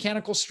is a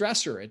mechanical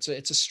stressor.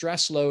 It's a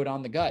stress load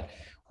on the gut.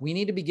 We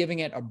need to be giving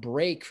it a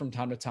break from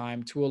time to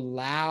time to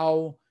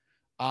allow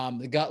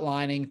the gut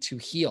lining to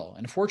heal.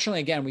 And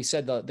fortunately, again, we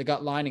said the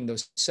gut lining,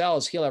 those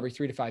cells heal every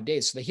 3 to 5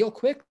 days. So they heal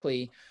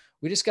quickly.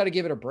 We just got to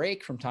give it a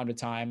break from time to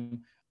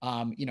time.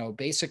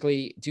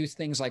 Basically do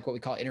things like what we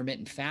call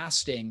intermittent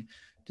fasting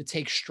to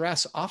take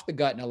stress off the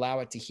gut and allow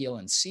it to heal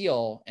and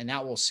seal. And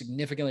that will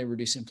significantly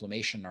reduce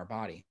inflammation in our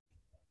body.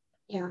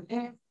 Yeah.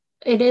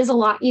 It is a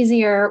lot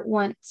easier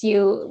once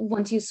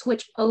you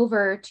switch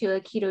over to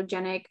a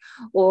ketogenic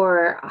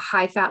or a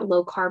high fat,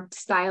 low carb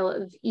style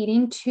of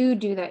eating to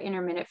do that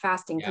intermittent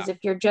fasting. Because if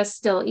you're just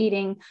still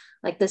eating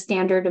like the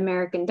standard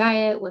American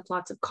diet with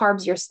lots of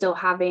carbs, you're still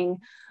having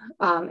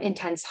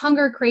intense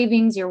hunger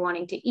cravings. You're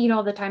wanting to eat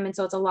all the time. And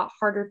so it's a lot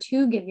harder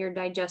to give your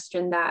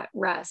digestion that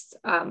rest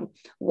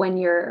when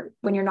you're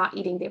not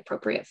eating the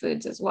appropriate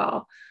foods as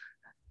well.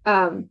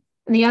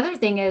 And the other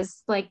thing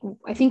is, like,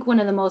 I think one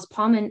of the most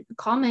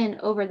common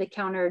over the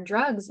counter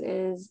drugs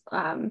is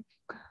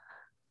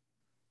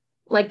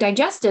like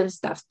digestive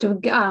stuff to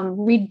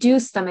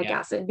reduce stomach Yeah.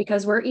 acid,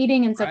 because we're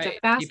eating in such a Right.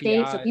 fast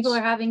state. So people are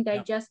PPIs. having Yep.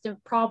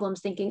 digestive problems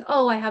thinking,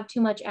 oh, I have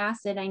too much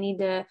acid, I need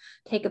to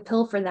take a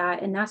pill for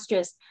that. And that's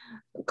just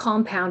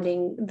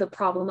compounding the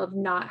problem of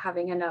not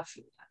having enough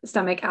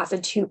stomach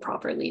acid to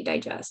properly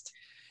digest.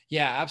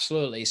 Yeah,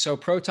 absolutely. So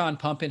proton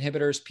pump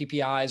inhibitors,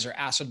 PPIs, or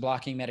acid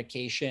blocking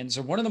medications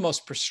are one of the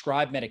most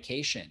prescribed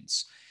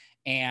medications.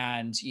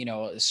 And,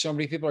 so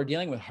many people are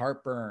dealing with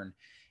heartburn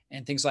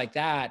and things like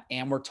that.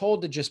 And we're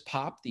told to just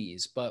pop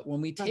these. But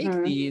when we take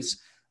Mm-hmm.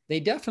 these, they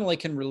definitely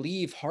can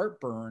relieve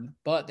heartburn,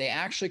 but they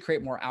actually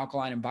create more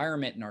alkaline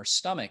environment in our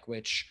stomach,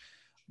 which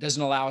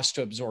doesn't allow us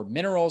to absorb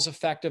minerals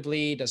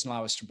effectively, doesn't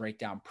allow us to break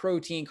down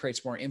protein,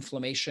 creates more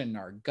inflammation in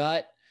our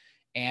gut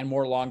and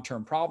more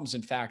long-term problems.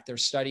 In fact,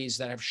 there's studies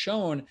that have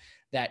shown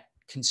that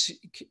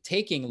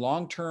taking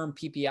long-term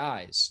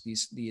PPIs,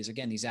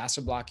 these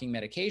acid blocking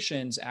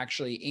medications,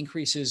 actually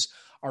increases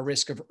our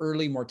risk of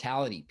early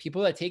mortality.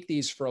 People that take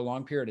these for a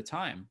long period of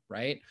time,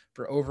 right,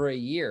 for over a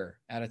year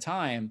at a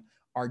time,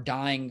 are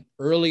dying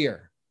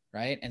earlier,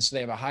 right? And so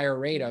they have a higher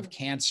rate of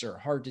cancer,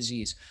 heart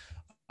disease,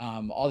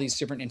 all these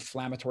different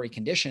inflammatory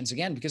conditions,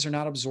 again, because they're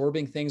not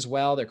absorbing things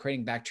well. They're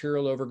creating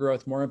bacterial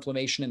overgrowth, more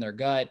inflammation in their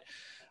gut,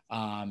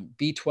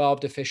 B12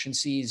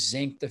 deficiencies,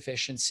 zinc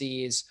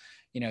deficiencies.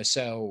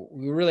 So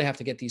we really have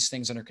to get these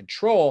things under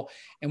control.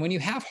 And when you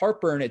have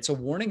heartburn, it's a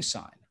warning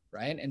sign,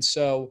 right? And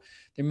so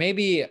there may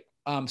be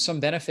some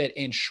benefit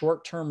in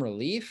short-term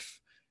relief,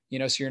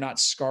 so you're not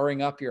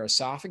scarring up your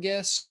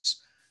esophagus.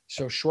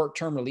 So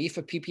short-term relief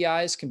of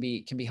PPIs can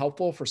be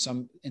helpful for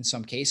in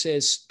some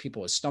cases,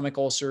 people with stomach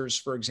ulcers,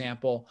 for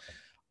example.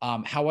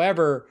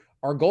 However,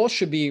 our goal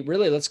should be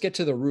really, let's get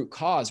to the root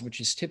cause,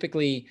 which is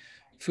typically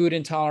food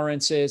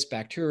intolerances,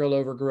 bacterial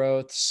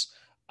overgrowths,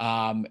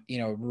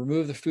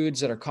 remove the foods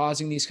that are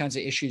causing these kinds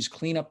of issues,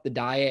 clean up the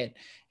diet.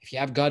 If you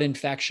have gut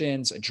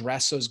infections,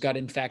 address those gut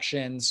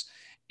infections,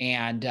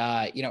 and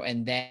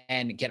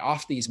then get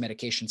off these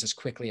medications as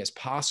quickly as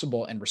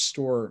possible and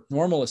restore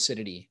normal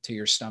acidity to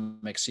your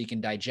stomach so you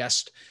can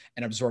digest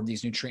and absorb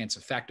these nutrients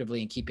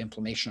effectively and keep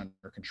inflammation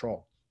under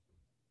control.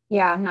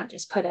 Yeah, not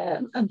just put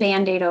a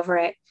band-aid over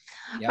it.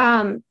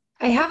 Yep.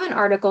 I have an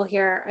article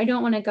here. I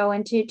don't want to go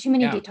into too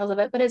many Yeah. details of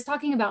it, but it's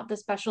talking about the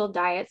special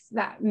diets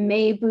that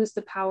may boost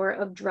the power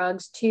of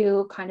drugs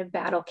to kind of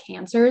battle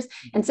cancers.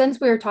 And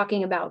since we were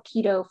talking about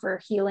keto for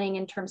healing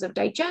in terms of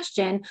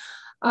digestion,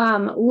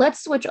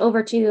 let's switch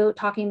over to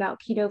talking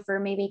about keto for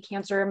maybe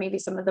cancer, maybe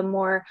some of the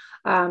more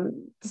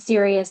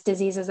serious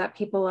diseases that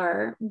people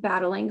are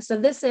battling. So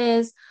this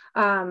is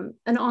an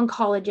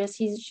oncologist.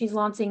 She's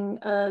launching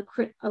a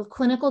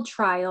clinical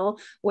trial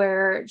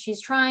where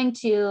she's trying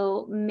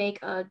to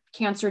make a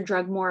cancer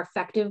drug more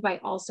effective by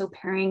also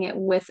pairing it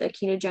with a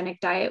ketogenic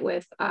diet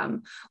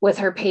with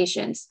her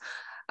patients.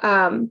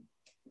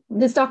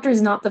 This doctor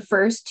is not the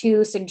first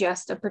to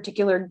suggest a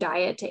particular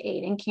diet to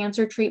aid in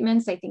cancer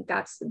treatments. I think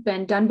that's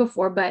been done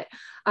before, but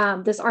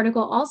this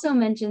article also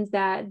mentions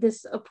that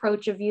this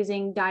approach of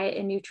using diet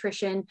and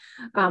nutrition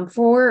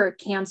for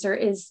cancer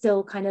is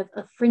still kind of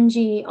a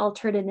fringy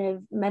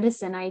alternative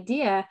medicine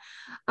idea.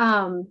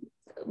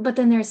 But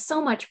then there's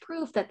so much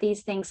proof that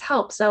these things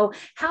help. So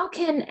how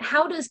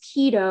does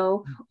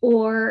keto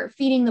or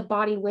feeding the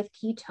body with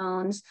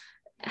ketones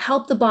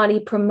help the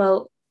body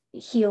promote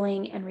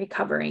healing and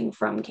recovering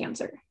from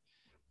cancer?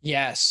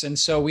 Yes. And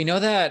so we know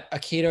that a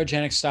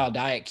ketogenic style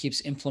diet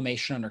keeps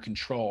inflammation under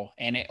control,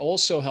 and it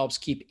also helps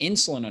keep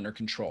insulin under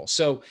control.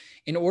 So,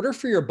 in order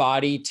for your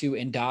body to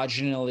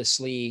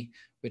endogenously,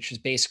 which is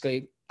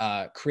basically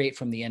create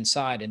from the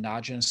inside,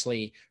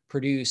 endogenously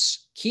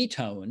produce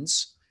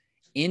ketones,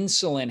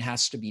 insulin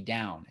has to be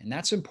down. And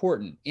that's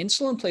important.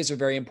 Insulin plays a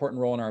very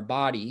important role in our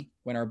body.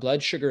 When our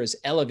blood sugar is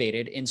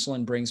elevated,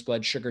 insulin brings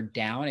blood sugar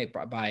down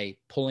by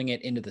pulling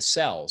it into the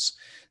cells.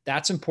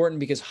 That's important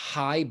because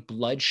high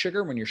blood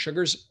sugar, when your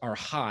sugars are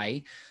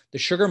high, the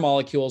sugar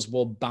molecules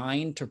will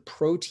bind to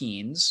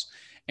proteins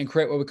and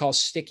create what we call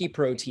sticky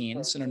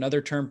proteins. And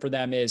another term for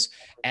them is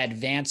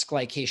advanced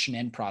glycation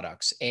end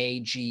products,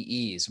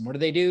 AGEs. And what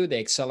do? They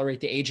accelerate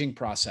the aging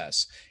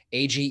process.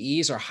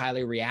 AGEs are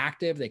highly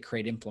reactive. They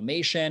create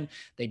inflammation.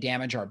 They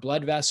damage our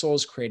blood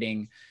vessels,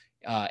 creating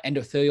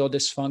endothelial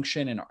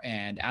dysfunction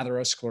and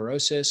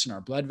atherosclerosis in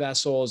our blood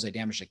vessels. They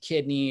damage the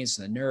kidneys,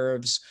 the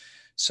nerves.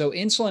 So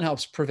insulin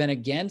helps prevent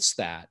against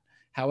that.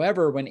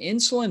 However, when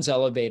insulin's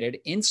elevated,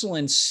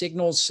 insulin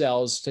signals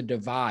cells to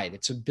divide.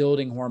 It's a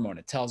building hormone.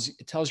 It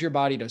tells your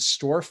body to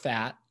store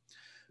fat,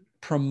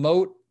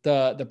 promote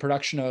the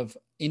production of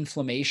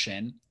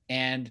inflammation,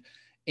 and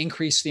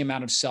increase the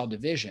amount of cell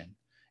division.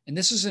 And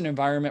this is an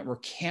environment where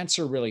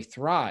cancer really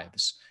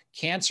thrives.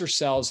 Cancer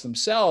cells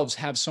themselves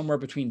have somewhere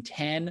between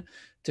 10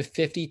 to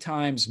 50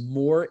 times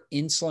more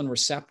insulin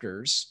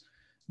receptors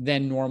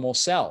than normal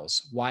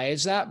cells. Why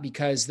is that?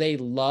 Because they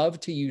love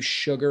to use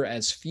sugar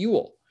as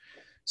fuel.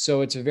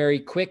 So it's a very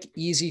quick,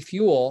 easy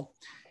fuel.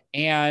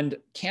 And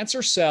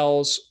cancer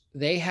cells,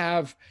 they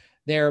have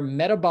They're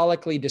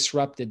metabolically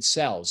disrupted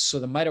cells. So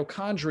the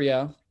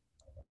mitochondria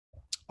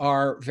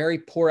are very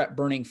poor at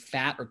burning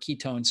fat or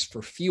ketones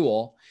for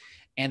fuel,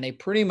 and they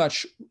pretty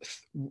much,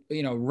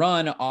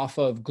 run off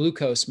of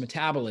glucose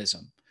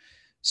metabolism.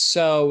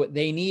 So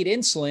they need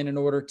insulin in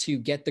order to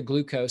get the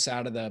glucose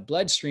out of the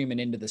bloodstream and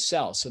into the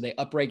cell. So they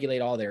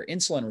upregulate all their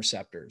insulin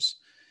receptors.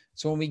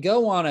 So when we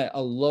go on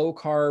a low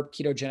carb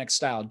ketogenic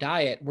style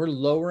diet, we're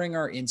lowering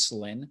our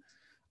insulin,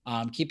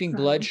 keeping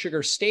blood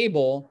sugar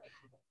stable,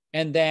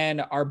 and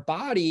then our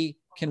body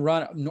can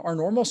run, our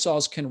normal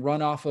cells can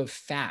run off of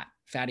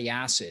fatty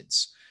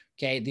acids.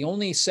 Okay. The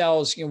only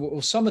cells,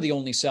 some of the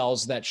only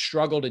cells that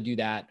struggle to do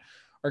that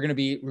are going to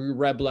be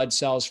red blood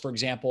cells, for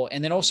example,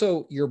 and then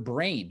also your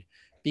brain,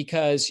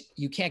 because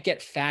you can't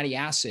get fatty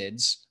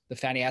acids, the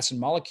fatty acid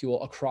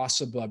molecule, across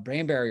the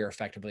blood-brain barrier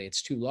effectively.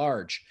 It's too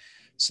large.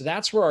 So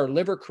that's where our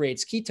liver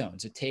creates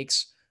ketones. It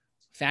takes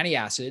fatty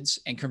acids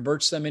and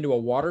converts them into a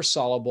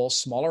water-soluble,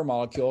 smaller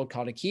molecule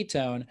called a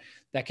ketone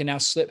that can now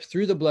slip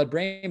through the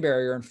blood-brain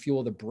barrier and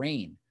fuel the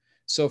brain.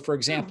 So for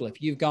example,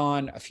 if you've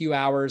gone a few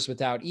hours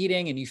without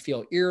eating and you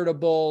feel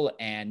irritable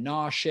and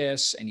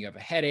nauseous and you have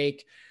a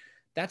headache,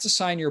 that's a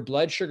sign your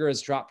blood sugar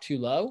has dropped too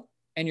low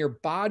and your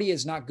body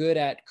is not good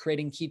at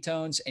creating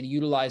ketones and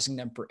utilizing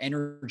them for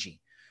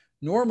energy.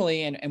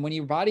 Normally, and when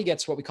your body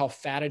gets what we call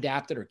fat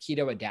adapted or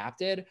keto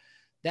adapted,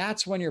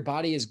 that's when your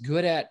body is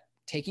good at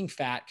taking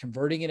fat,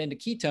 converting it into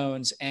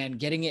ketones and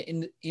getting it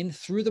in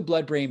through the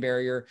blood-brain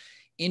barrier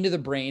into the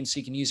brain so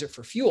you can use it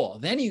for fuel.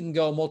 Then you can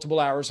go multiple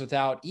hours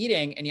without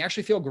eating and you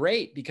actually feel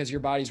great because your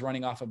body's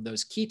running off of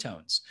those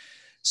ketones.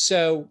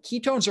 So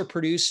ketones are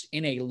produced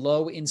in a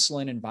low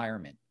insulin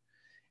environment.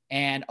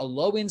 And a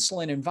low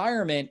insulin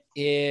environment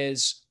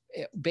is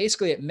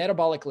basically, it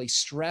metabolically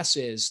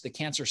stresses the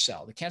cancer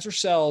cell. The cancer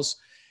cells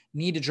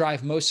need to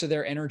drive most of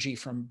their energy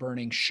from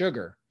burning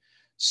sugar.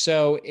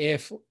 So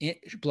if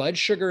blood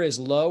sugar is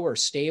low or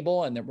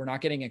stable and that we're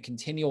not getting a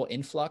continual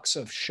influx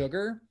of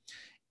sugar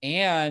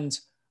and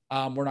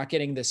we're not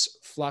getting this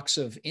flux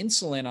of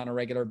insulin on a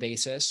regular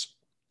basis,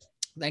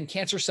 then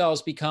cancer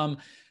cells become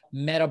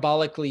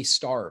metabolically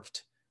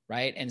starved,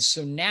 right? And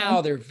so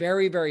now they're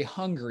very, very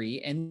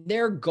hungry and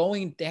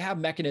they have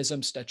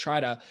mechanisms to try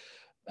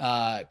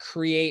to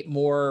create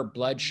more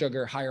blood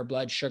sugar, higher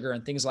blood sugar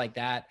and things like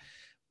that.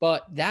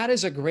 But that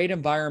is a great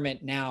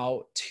environment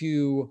now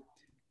to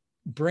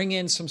bring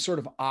in some sort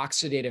of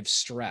oxidative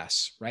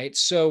stress, right?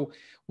 So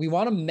we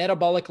want to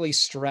metabolically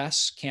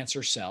stress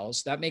cancer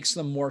cells. That makes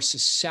them more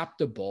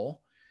susceptible.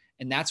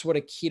 And that's what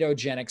a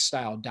ketogenic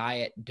style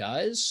diet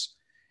does.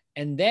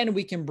 And then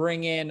we can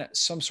bring in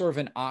some sort of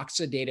an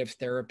oxidative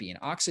therapy. And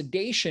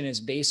oxidation is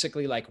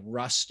basically like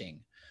rusting.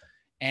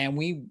 And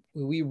we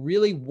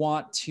really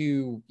want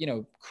to,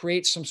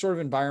 create some sort of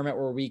environment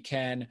where we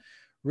can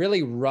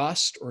really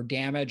rust or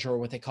damage or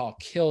what they call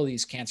kill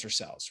these cancer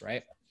cells,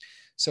 right?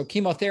 So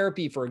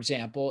chemotherapy, for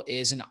example,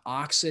 is an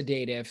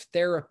oxidative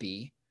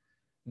therapy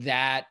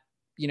that,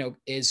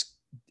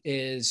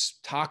 is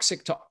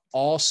toxic to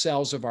all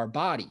cells of our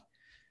body.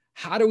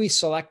 How do we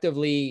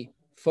selectively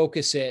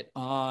focus it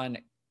on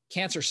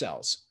cancer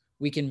cells?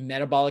 We can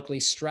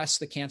metabolically stress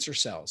the cancer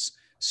cells.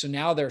 So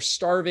now they're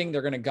starving,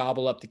 they're going to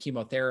gobble up the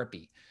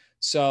chemotherapy.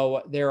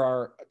 So there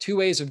are two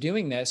ways of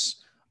doing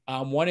this.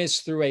 One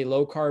is through a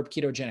low carb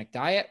ketogenic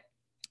diet,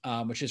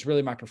 which is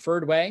really my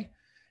preferred way.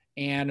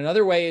 And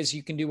another way is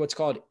you can do what's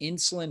called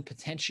insulin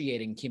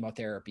potentiating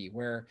chemotherapy,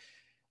 where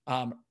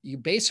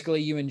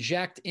you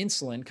inject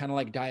insulin, kind of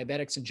like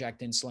diabetics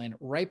inject insulin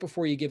right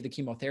before you give the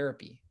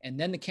chemotherapy. And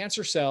then the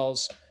cancer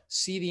cells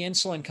see the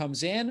insulin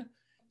comes in.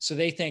 So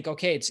they think,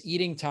 okay, it's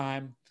eating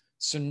time.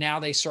 So now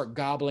they start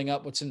gobbling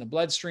up what's in the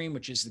bloodstream,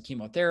 which is the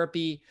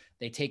chemotherapy.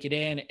 They take it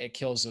in, it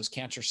kills those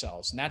cancer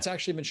cells. And that's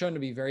actually been shown to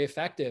be very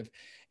effective.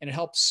 And it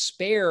helps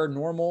spare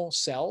normal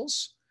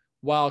cells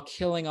while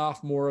killing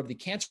off more of the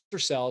cancer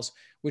cells,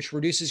 which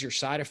reduces your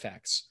side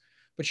effects.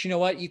 But you know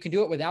what? You can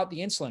do it without the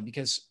insulin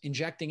because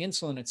injecting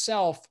insulin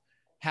itself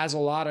has a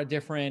lot of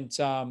different,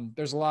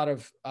 there's a lot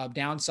of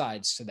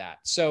downsides to that.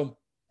 So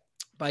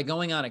by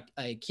going on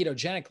a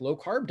ketogenic low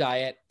carb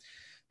diet,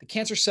 the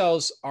cancer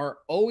cells are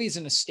always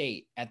in a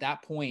state at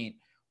that point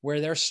where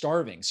they're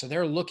starving. So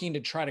they're looking to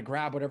try to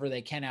grab whatever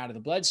they can out of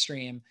the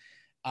bloodstream.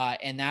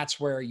 And that's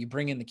where you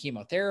bring in the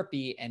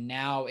chemotherapy and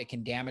now it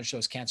can damage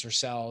those cancer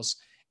cells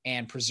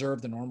and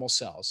preserve the normal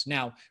cells.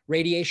 Now,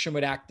 radiation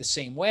would act the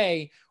same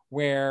way,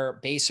 where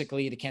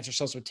basically the cancer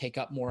cells would take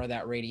up more of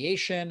that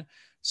radiation.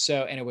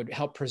 And it would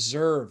help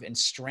preserve and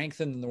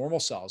strengthen the normal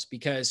cells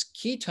because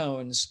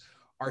ketones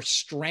are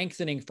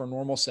strengthening for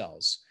normal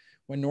cells.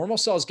 When normal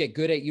cells get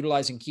good at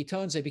utilizing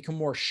ketones, they become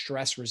more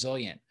stress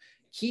resilient.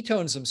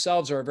 Ketones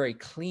themselves are a very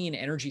clean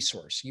energy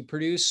source. You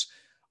produce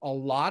a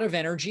lot of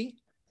energy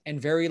and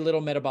very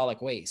little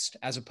metabolic waste,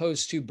 as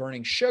opposed to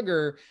burning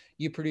sugar,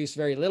 you produce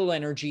very little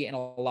energy and a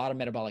lot of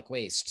metabolic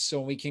waste.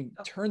 So we can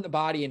turn the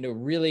body into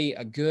really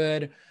a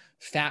good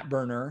fat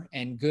burner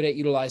and good at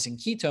utilizing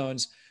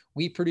ketones.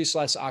 We produce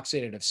less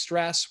oxidative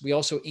stress. We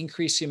also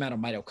increase the amount of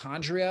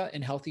mitochondria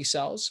in healthy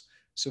cells.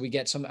 So we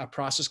get a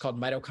process called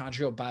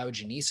mitochondrial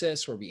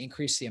biogenesis, where we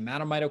increase the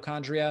amount of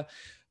mitochondria.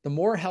 The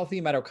more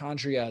healthy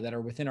mitochondria that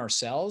are within our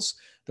cells,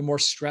 the more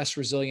stress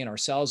resilient our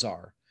cells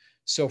are.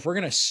 So if we're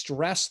going to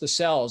stress the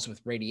cells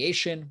with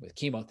radiation, with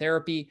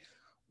chemotherapy,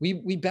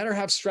 we better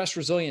have stress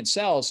resilient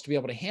cells to be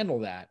able to handle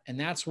that. And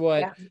that's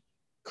what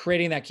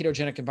creating that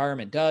ketogenic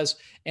environment does.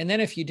 And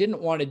then if you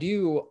didn't want to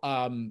do,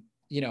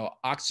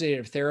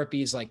 oxidative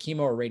therapies like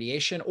chemo or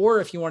radiation, or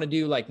if you want to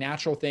do like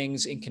natural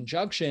things in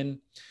conjunction,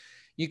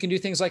 you can do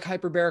things like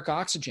hyperbaric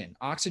oxygen.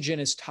 Oxygen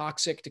is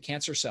toxic to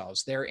cancer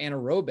cells. They're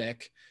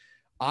anaerobic.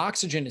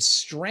 Oxygen is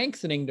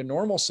strengthening to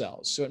normal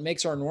cells. So it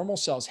makes our normal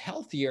cells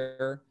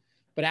healthier,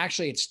 but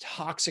actually it's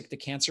toxic to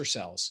cancer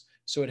cells.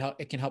 So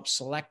it can help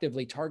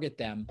selectively target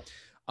them.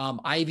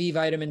 IV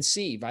vitamin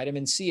C.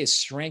 Vitamin C is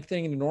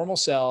strengthening the normal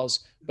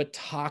cells, but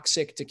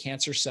toxic to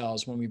cancer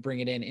cells when we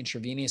bring it in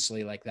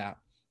intravenously like that.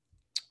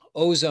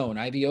 Ozone,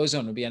 IV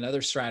ozone would be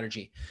another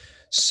strategy.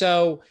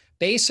 So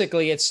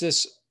basically, it's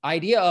this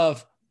idea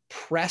of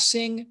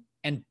pressing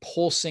and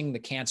pulsing the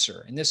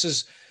cancer. And this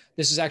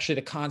is actually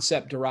the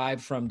concept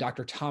derived from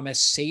Dr. Thomas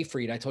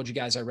Seyfried. I told you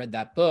guys I read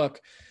that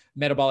book,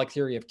 Metabolic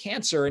Theory of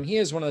Cancer, and he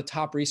is one of the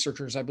top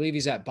researchers. I believe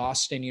he's at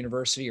Boston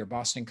University or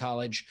Boston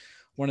College,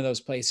 one of those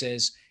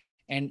places.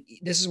 And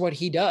this is what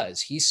he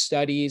does. He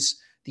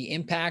studies the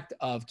impact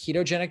of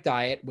ketogenic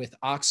diet with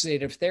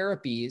oxidative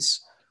therapies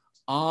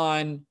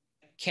on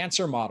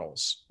cancer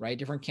models, right?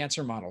 Different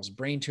cancer models,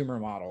 brain tumor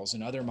models,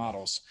 and other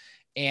models.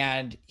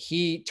 And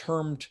he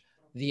termed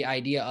the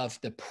idea of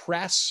the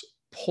press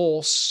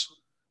pulse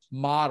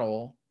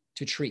model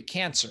to treat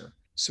cancer.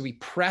 So we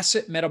press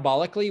it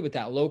metabolically with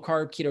that low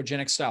carb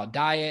ketogenic style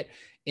diet,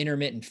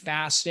 intermittent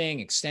fasting,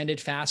 extended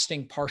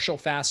fasting, partial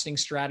fasting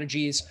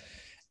strategies.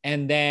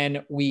 And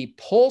then we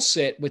pulse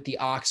it with the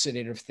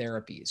oxidative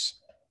therapies.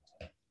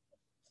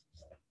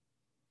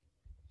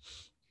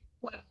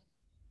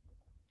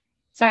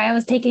 Sorry, I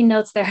was taking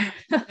notes there.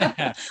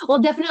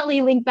 We'll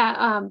definitely link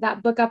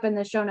that book up in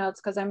the show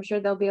notes, because I'm sure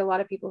there'll be a lot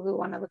of people who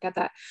want to look at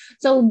that.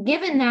 So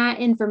given that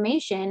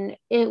information,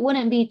 it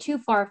wouldn't be too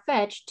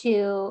far-fetched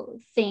to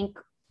think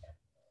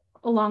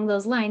along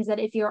those lines that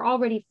if you're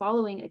already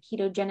following a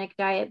ketogenic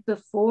diet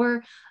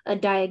before a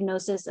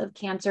diagnosis of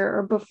cancer,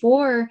 or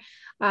before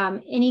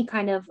any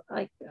kind of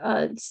like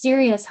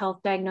serious health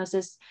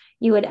diagnosis,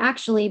 you would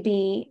actually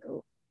be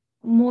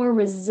more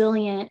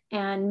resilient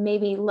and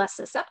maybe less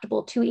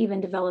susceptible to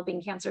even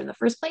developing cancer in the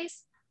first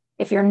place,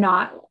 if you're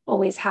not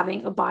always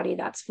having a body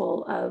that's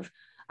full of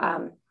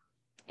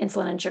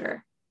insulin and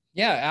sugar.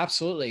 Yeah,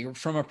 absolutely.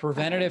 From a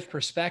preventative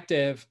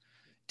perspective,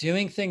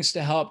 doing things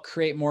to help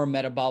create more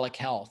metabolic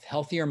health,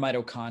 healthier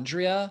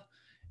mitochondria,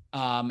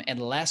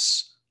 and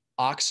less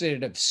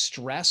oxidative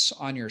stress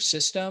on your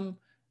system,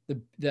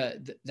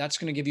 that's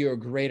going to give you a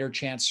greater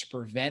chance to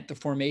prevent the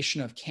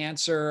formation of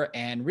cancer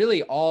and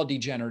really all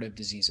degenerative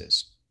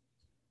diseases.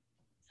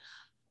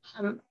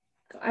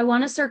 I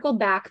want to circle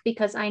back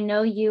because I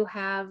know you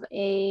have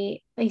a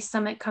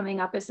summit coming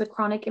up. It's the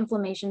Chronic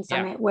Inflammation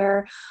Summit,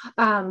 where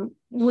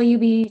will you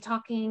be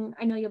talking?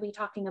 I know you'll be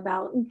talking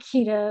about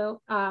keto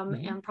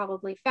and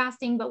probably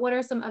fasting, but what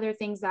are some other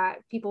things that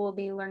people will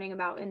be learning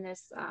about in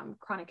this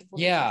Chronic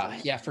Inflammation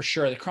Summit? Yeah, for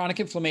sure. The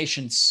Chronic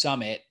Inflammation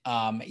Summit,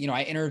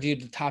 I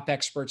interviewed the top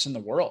experts in the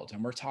world,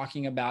 and we're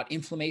talking about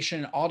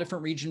inflammation in all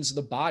different regions of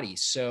the body.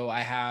 So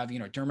I have,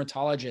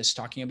 dermatologists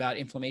talking about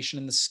inflammation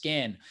in the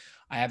skin.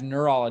 I have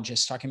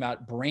neurologists talking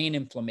about brain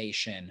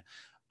inflammation,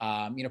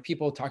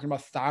 people talking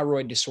about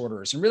thyroid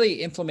disorders, and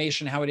really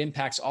inflammation, how it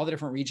impacts all the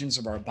different regions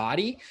of our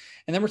body.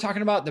 And then we're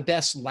talking about the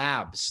best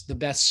labs, the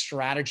best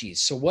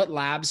strategies. So what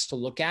labs to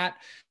look at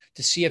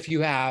to see if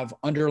you have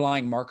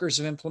underlying markers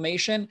of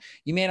inflammation.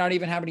 You may not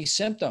even have any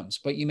symptoms,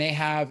 but you may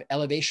have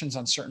elevations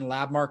on certain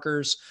lab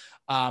markers.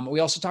 We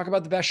also talk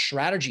about the best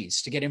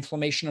strategies to get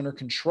inflammation under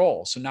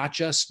control. So not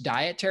just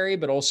dietary,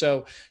 but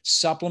also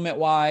supplement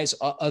wise,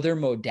 other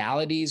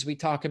modalities we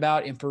talk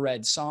about,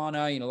 infrared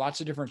sauna, lots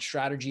of different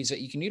strategies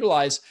that you can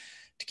utilize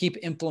to keep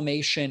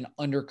inflammation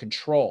under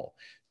control.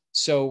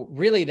 So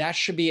really that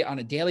should be on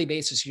a daily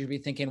basis. You should be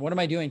thinking, what am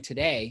I doing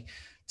today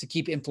to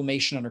keep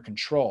inflammation under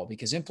control?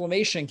 Because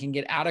inflammation can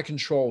get out of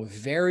control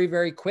very,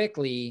 very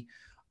quickly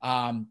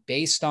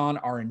based on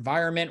our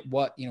environment,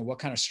 what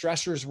kind of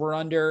stressors we're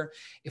under,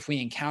 if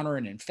we encounter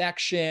an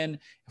infection,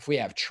 if we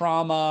have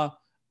trauma,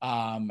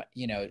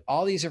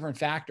 all these different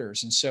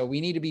factors. And so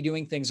we need to be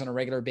doing things on a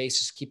regular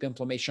basis to keep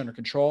inflammation under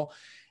control.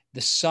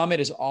 The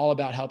summit is all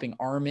about helping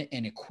arm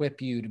and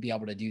equip you to be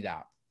able to do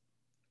that.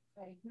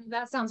 Okay.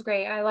 That sounds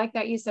great. I like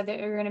that you said that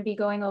you're going to be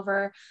going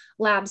over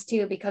labs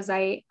too, because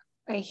I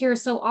hear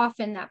so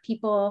often that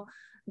people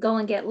go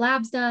and get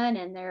labs done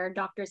and their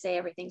doctors say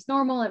everything's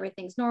normal,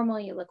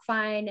 you look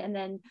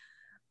fine.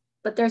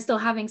 But they're still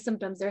having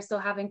symptoms, they're still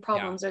having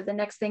problems, or the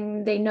next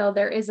thing they know,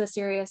 there is a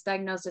serious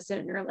diagnosis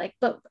and you're like,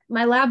 but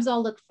my labs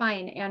all look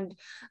fine. And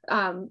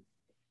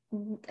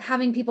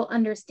having people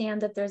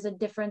understand that there's a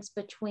difference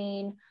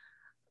between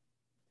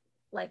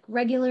like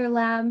regular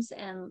labs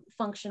and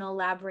functional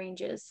lab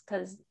ranges,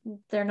 because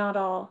they're not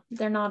all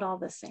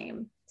the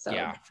same. So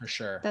Yeah, for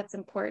sure. that's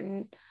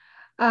important.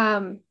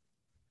 Um,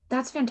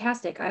 that's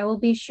fantastic. I will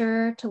be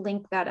sure to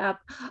link that up.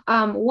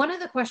 One of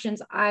the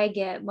questions I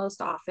get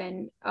most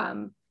often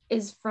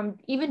is from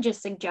even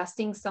just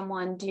suggesting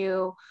someone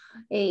do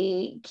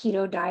a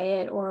keto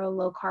diet or a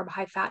low carb,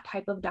 high fat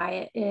type of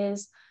diet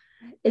is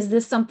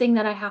this something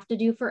that I have to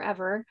do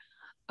forever?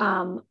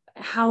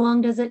 How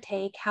long does it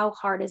take? How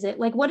hard is it?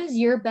 Like, what is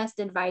your best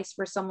advice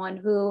for someone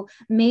who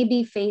may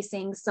be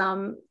facing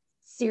some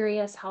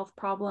serious health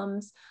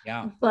problems,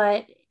 Yeah.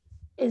 but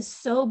is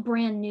so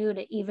brand new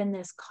to even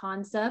this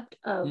concept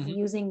of Mhm.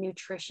 using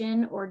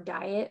nutrition or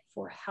diet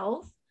for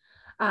health?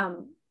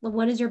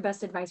 What is your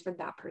best advice for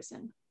that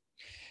person?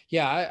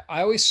 Yeah,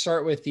 I always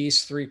start with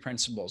these three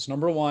principles.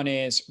 Number one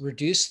is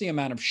reduce the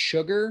amount of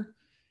sugar,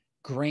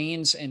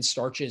 grains, and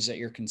starches that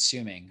you're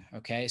consuming.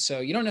 Okay.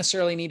 So you don't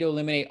necessarily need to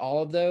eliminate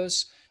all of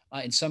those.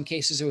 In some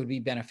cases, it would be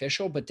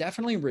beneficial, but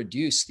definitely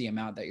reduce the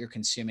amount that you're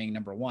consuming.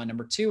 Number one.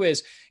 Number two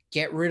is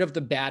get rid of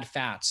the bad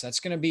fats. That's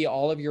going to be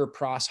all of your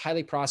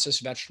highly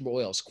processed vegetable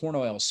oils, corn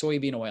oil,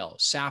 soybean oil,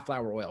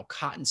 safflower oil,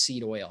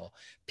 cottonseed oil,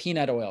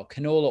 peanut oil,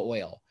 canola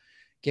oil.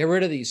 Get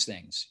rid of these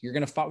things. You're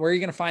going to find, where are you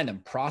going to find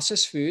them?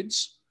 Processed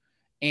foods,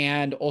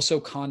 and also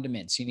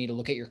condiments. You need to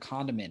look at your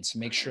condiments and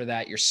make sure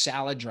that your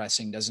salad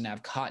dressing doesn't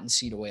have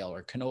cottonseed oil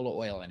or canola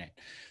oil in it.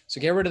 So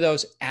get rid of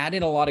those. Add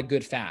in a lot of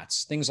good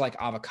fats, things like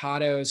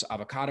avocados,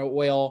 avocado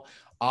oil,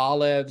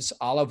 olives,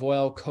 olive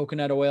oil,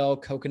 coconut,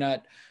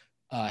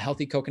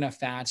 healthy coconut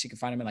fats. You can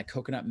find them in like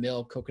coconut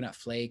milk, coconut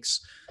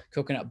flakes,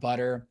 coconut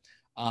butter.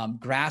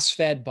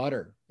 Grass-fed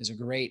butter is a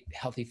great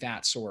healthy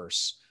fat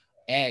source.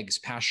 Eggs,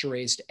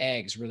 pasture-raised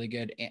eggs, really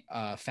good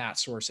fat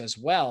source as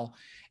well.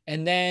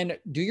 And then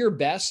do your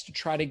best to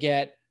try to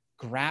get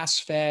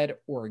grass-fed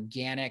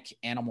organic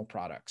animal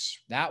products.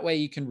 That way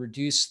you can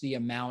reduce the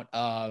amount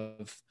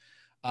of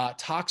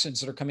toxins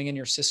that are coming in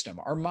your system.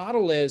 Our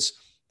model is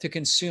to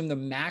consume the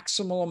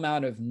maximal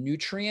amount of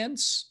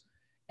nutrients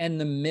and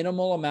the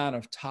minimal amount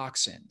of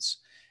toxins.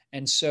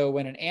 And so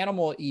when an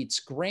animal eats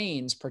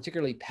grains,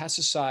 particularly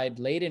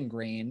pesticide-laden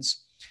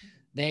grains,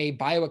 they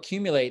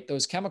bioaccumulate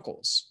those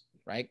chemicals,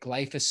 right?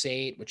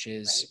 Glyphosate, which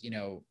is,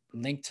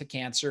 linked to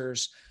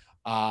cancers,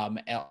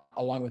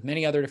 along with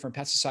many other different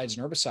pesticides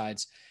and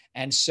herbicides.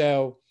 And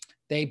so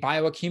they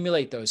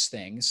bioaccumulate those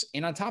things.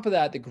 And on top of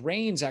that, the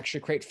grains actually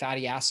create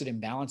fatty acid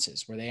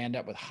imbalances where they end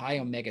up with high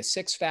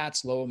omega-6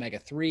 fats, low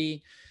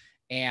omega-3,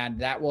 and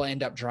that will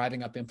end up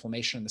driving up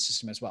inflammation in the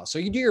system as well. So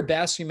you do your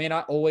best. You may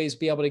not always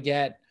be able to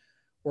get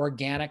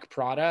organic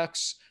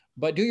products,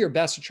 but do your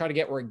best to try to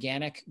get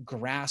organic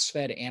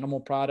grass-fed animal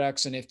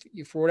products. And if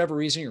for whatever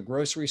reason your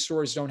grocery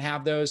stores don't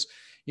have those,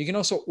 you can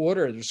also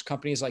order. There's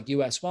companies like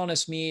US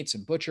Wellness Meats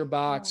and Butcher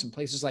Box and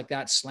places like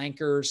that,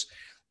 Slankers,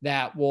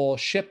 that will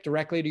ship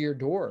directly to your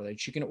door,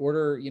 that you can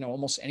order,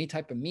 almost any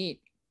type of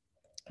meat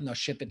and they'll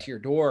ship it to your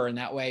door. And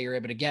that way you're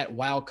able to get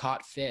wild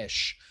caught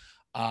fish,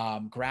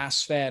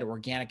 grass-fed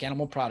organic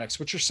animal products,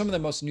 which are some of the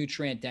most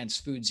nutrient dense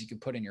foods you can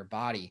put in your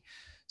body.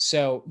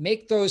 So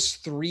make those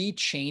three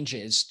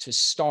changes to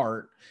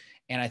start,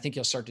 and I think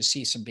you'll start to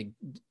see some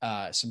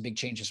big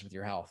changes with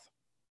your health.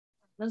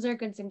 Those are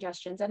good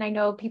suggestions. And I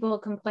know people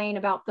complain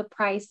about the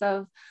price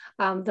of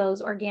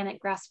those organic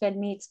grass-fed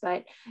meats,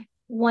 but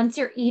once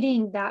you're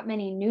eating that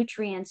many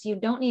nutrients, you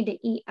don't need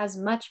to eat as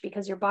much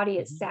because your body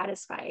is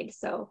satisfied.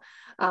 So,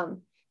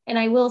 and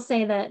I will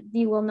say that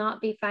you will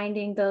not be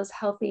finding those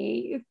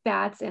healthy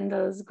fats in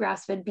those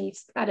grass-fed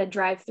beefs at a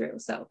drive-through.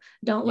 So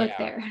don't look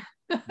there.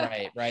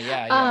 Right.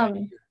 Yeah.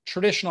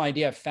 Traditional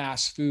idea of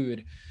fast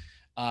food,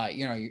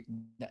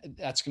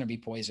 that's going to be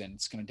poison.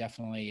 It's going to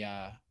definitely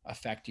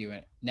affect you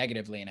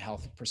negatively in a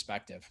health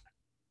perspective.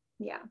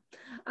 Yeah.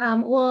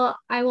 Well,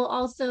 I will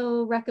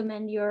also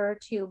recommend your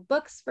two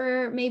books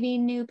for maybe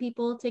new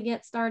people to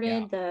get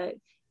started. The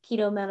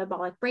Keto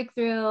Metabolic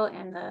Breakthrough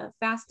and the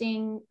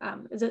Fasting,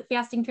 is it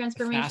Fasting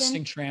Transformation?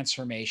 Fasting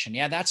Transformation.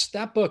 Yeah,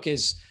 that book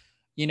is,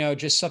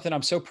 just something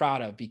I'm so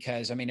proud of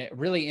because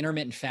really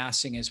intermittent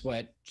fasting is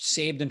what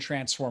saved and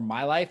transformed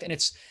my life. And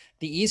it's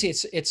the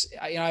easiest.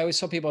 I always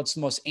tell people it's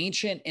the most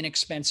ancient,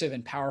 inexpensive,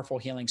 and powerful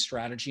healing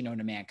strategy known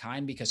to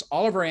mankind because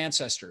all of our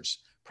ancestors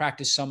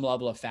practiced some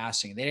level of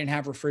fasting. They didn't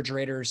have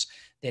refrigerators.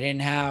 They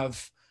didn't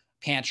have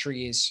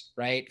pantries,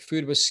 right?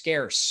 Food was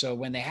scarce. So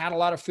when they had a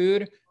lot of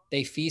food,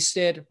 they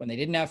feasted. When they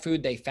didn't have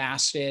food, they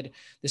fasted.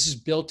 This is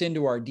built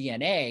into our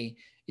DNA.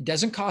 It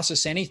doesn't cost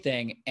us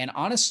anything. And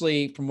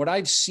honestly, from what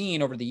I've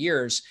seen over the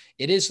years,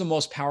 it is the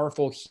most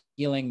powerful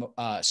healing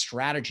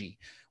strategy.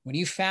 When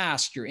you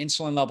fast, your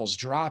insulin levels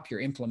drop, your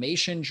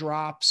inflammation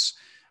drops,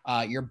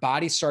 your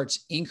body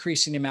starts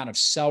increasing the amount of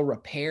cell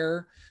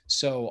repair.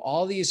 So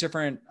all these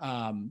different,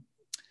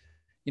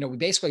 we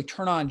basically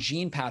turn on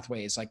gene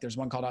pathways. Like there's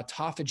one called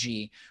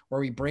autophagy, where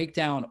we break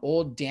down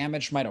old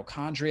damaged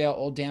mitochondria,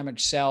 old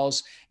damaged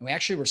cells, and we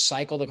actually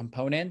recycle the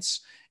components.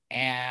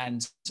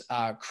 and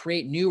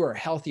create newer,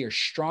 healthier,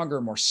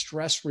 stronger, more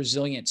stress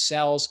resilient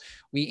cells.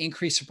 We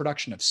increase the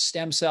production of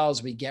stem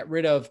cells. We get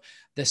rid of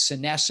the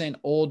senescent,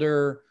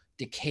 older,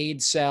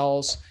 decayed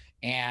cells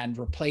and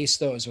replace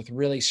those with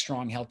really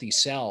strong, healthy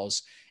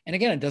cells. And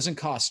again, it doesn't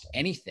cost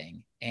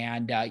anything.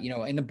 And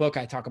in the book,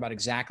 I talk about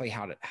exactly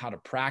how to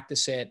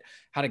practice it,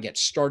 how to get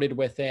started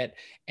with it,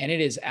 and it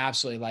is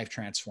absolutely life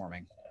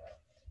transforming.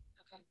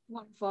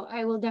 Wonderful.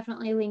 I will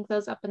definitely link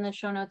those up in the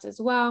show notes as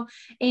well.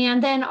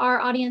 And then our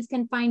audience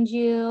can find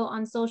you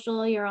on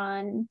social. You're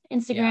on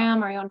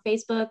Instagram, or you're on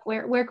Facebook.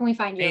 Where can we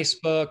find you?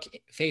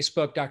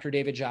 Facebook, Dr.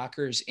 David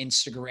Jockers,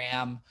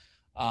 Instagram,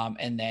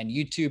 and then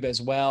YouTube as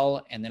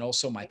well. And then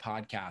also my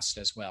podcast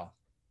as well.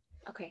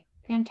 Okay.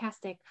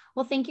 Fantastic.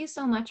 Well, thank you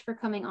so much for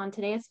coming on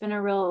today. It's been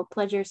a real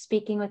pleasure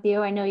speaking with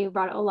you. I know you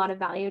brought a lot of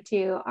value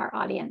to our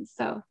audience.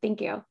 So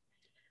thank you.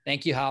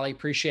 Thank you, Holly.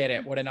 Appreciate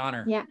it. What an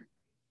honor. Yeah.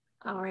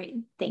 All right.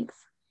 Thanks.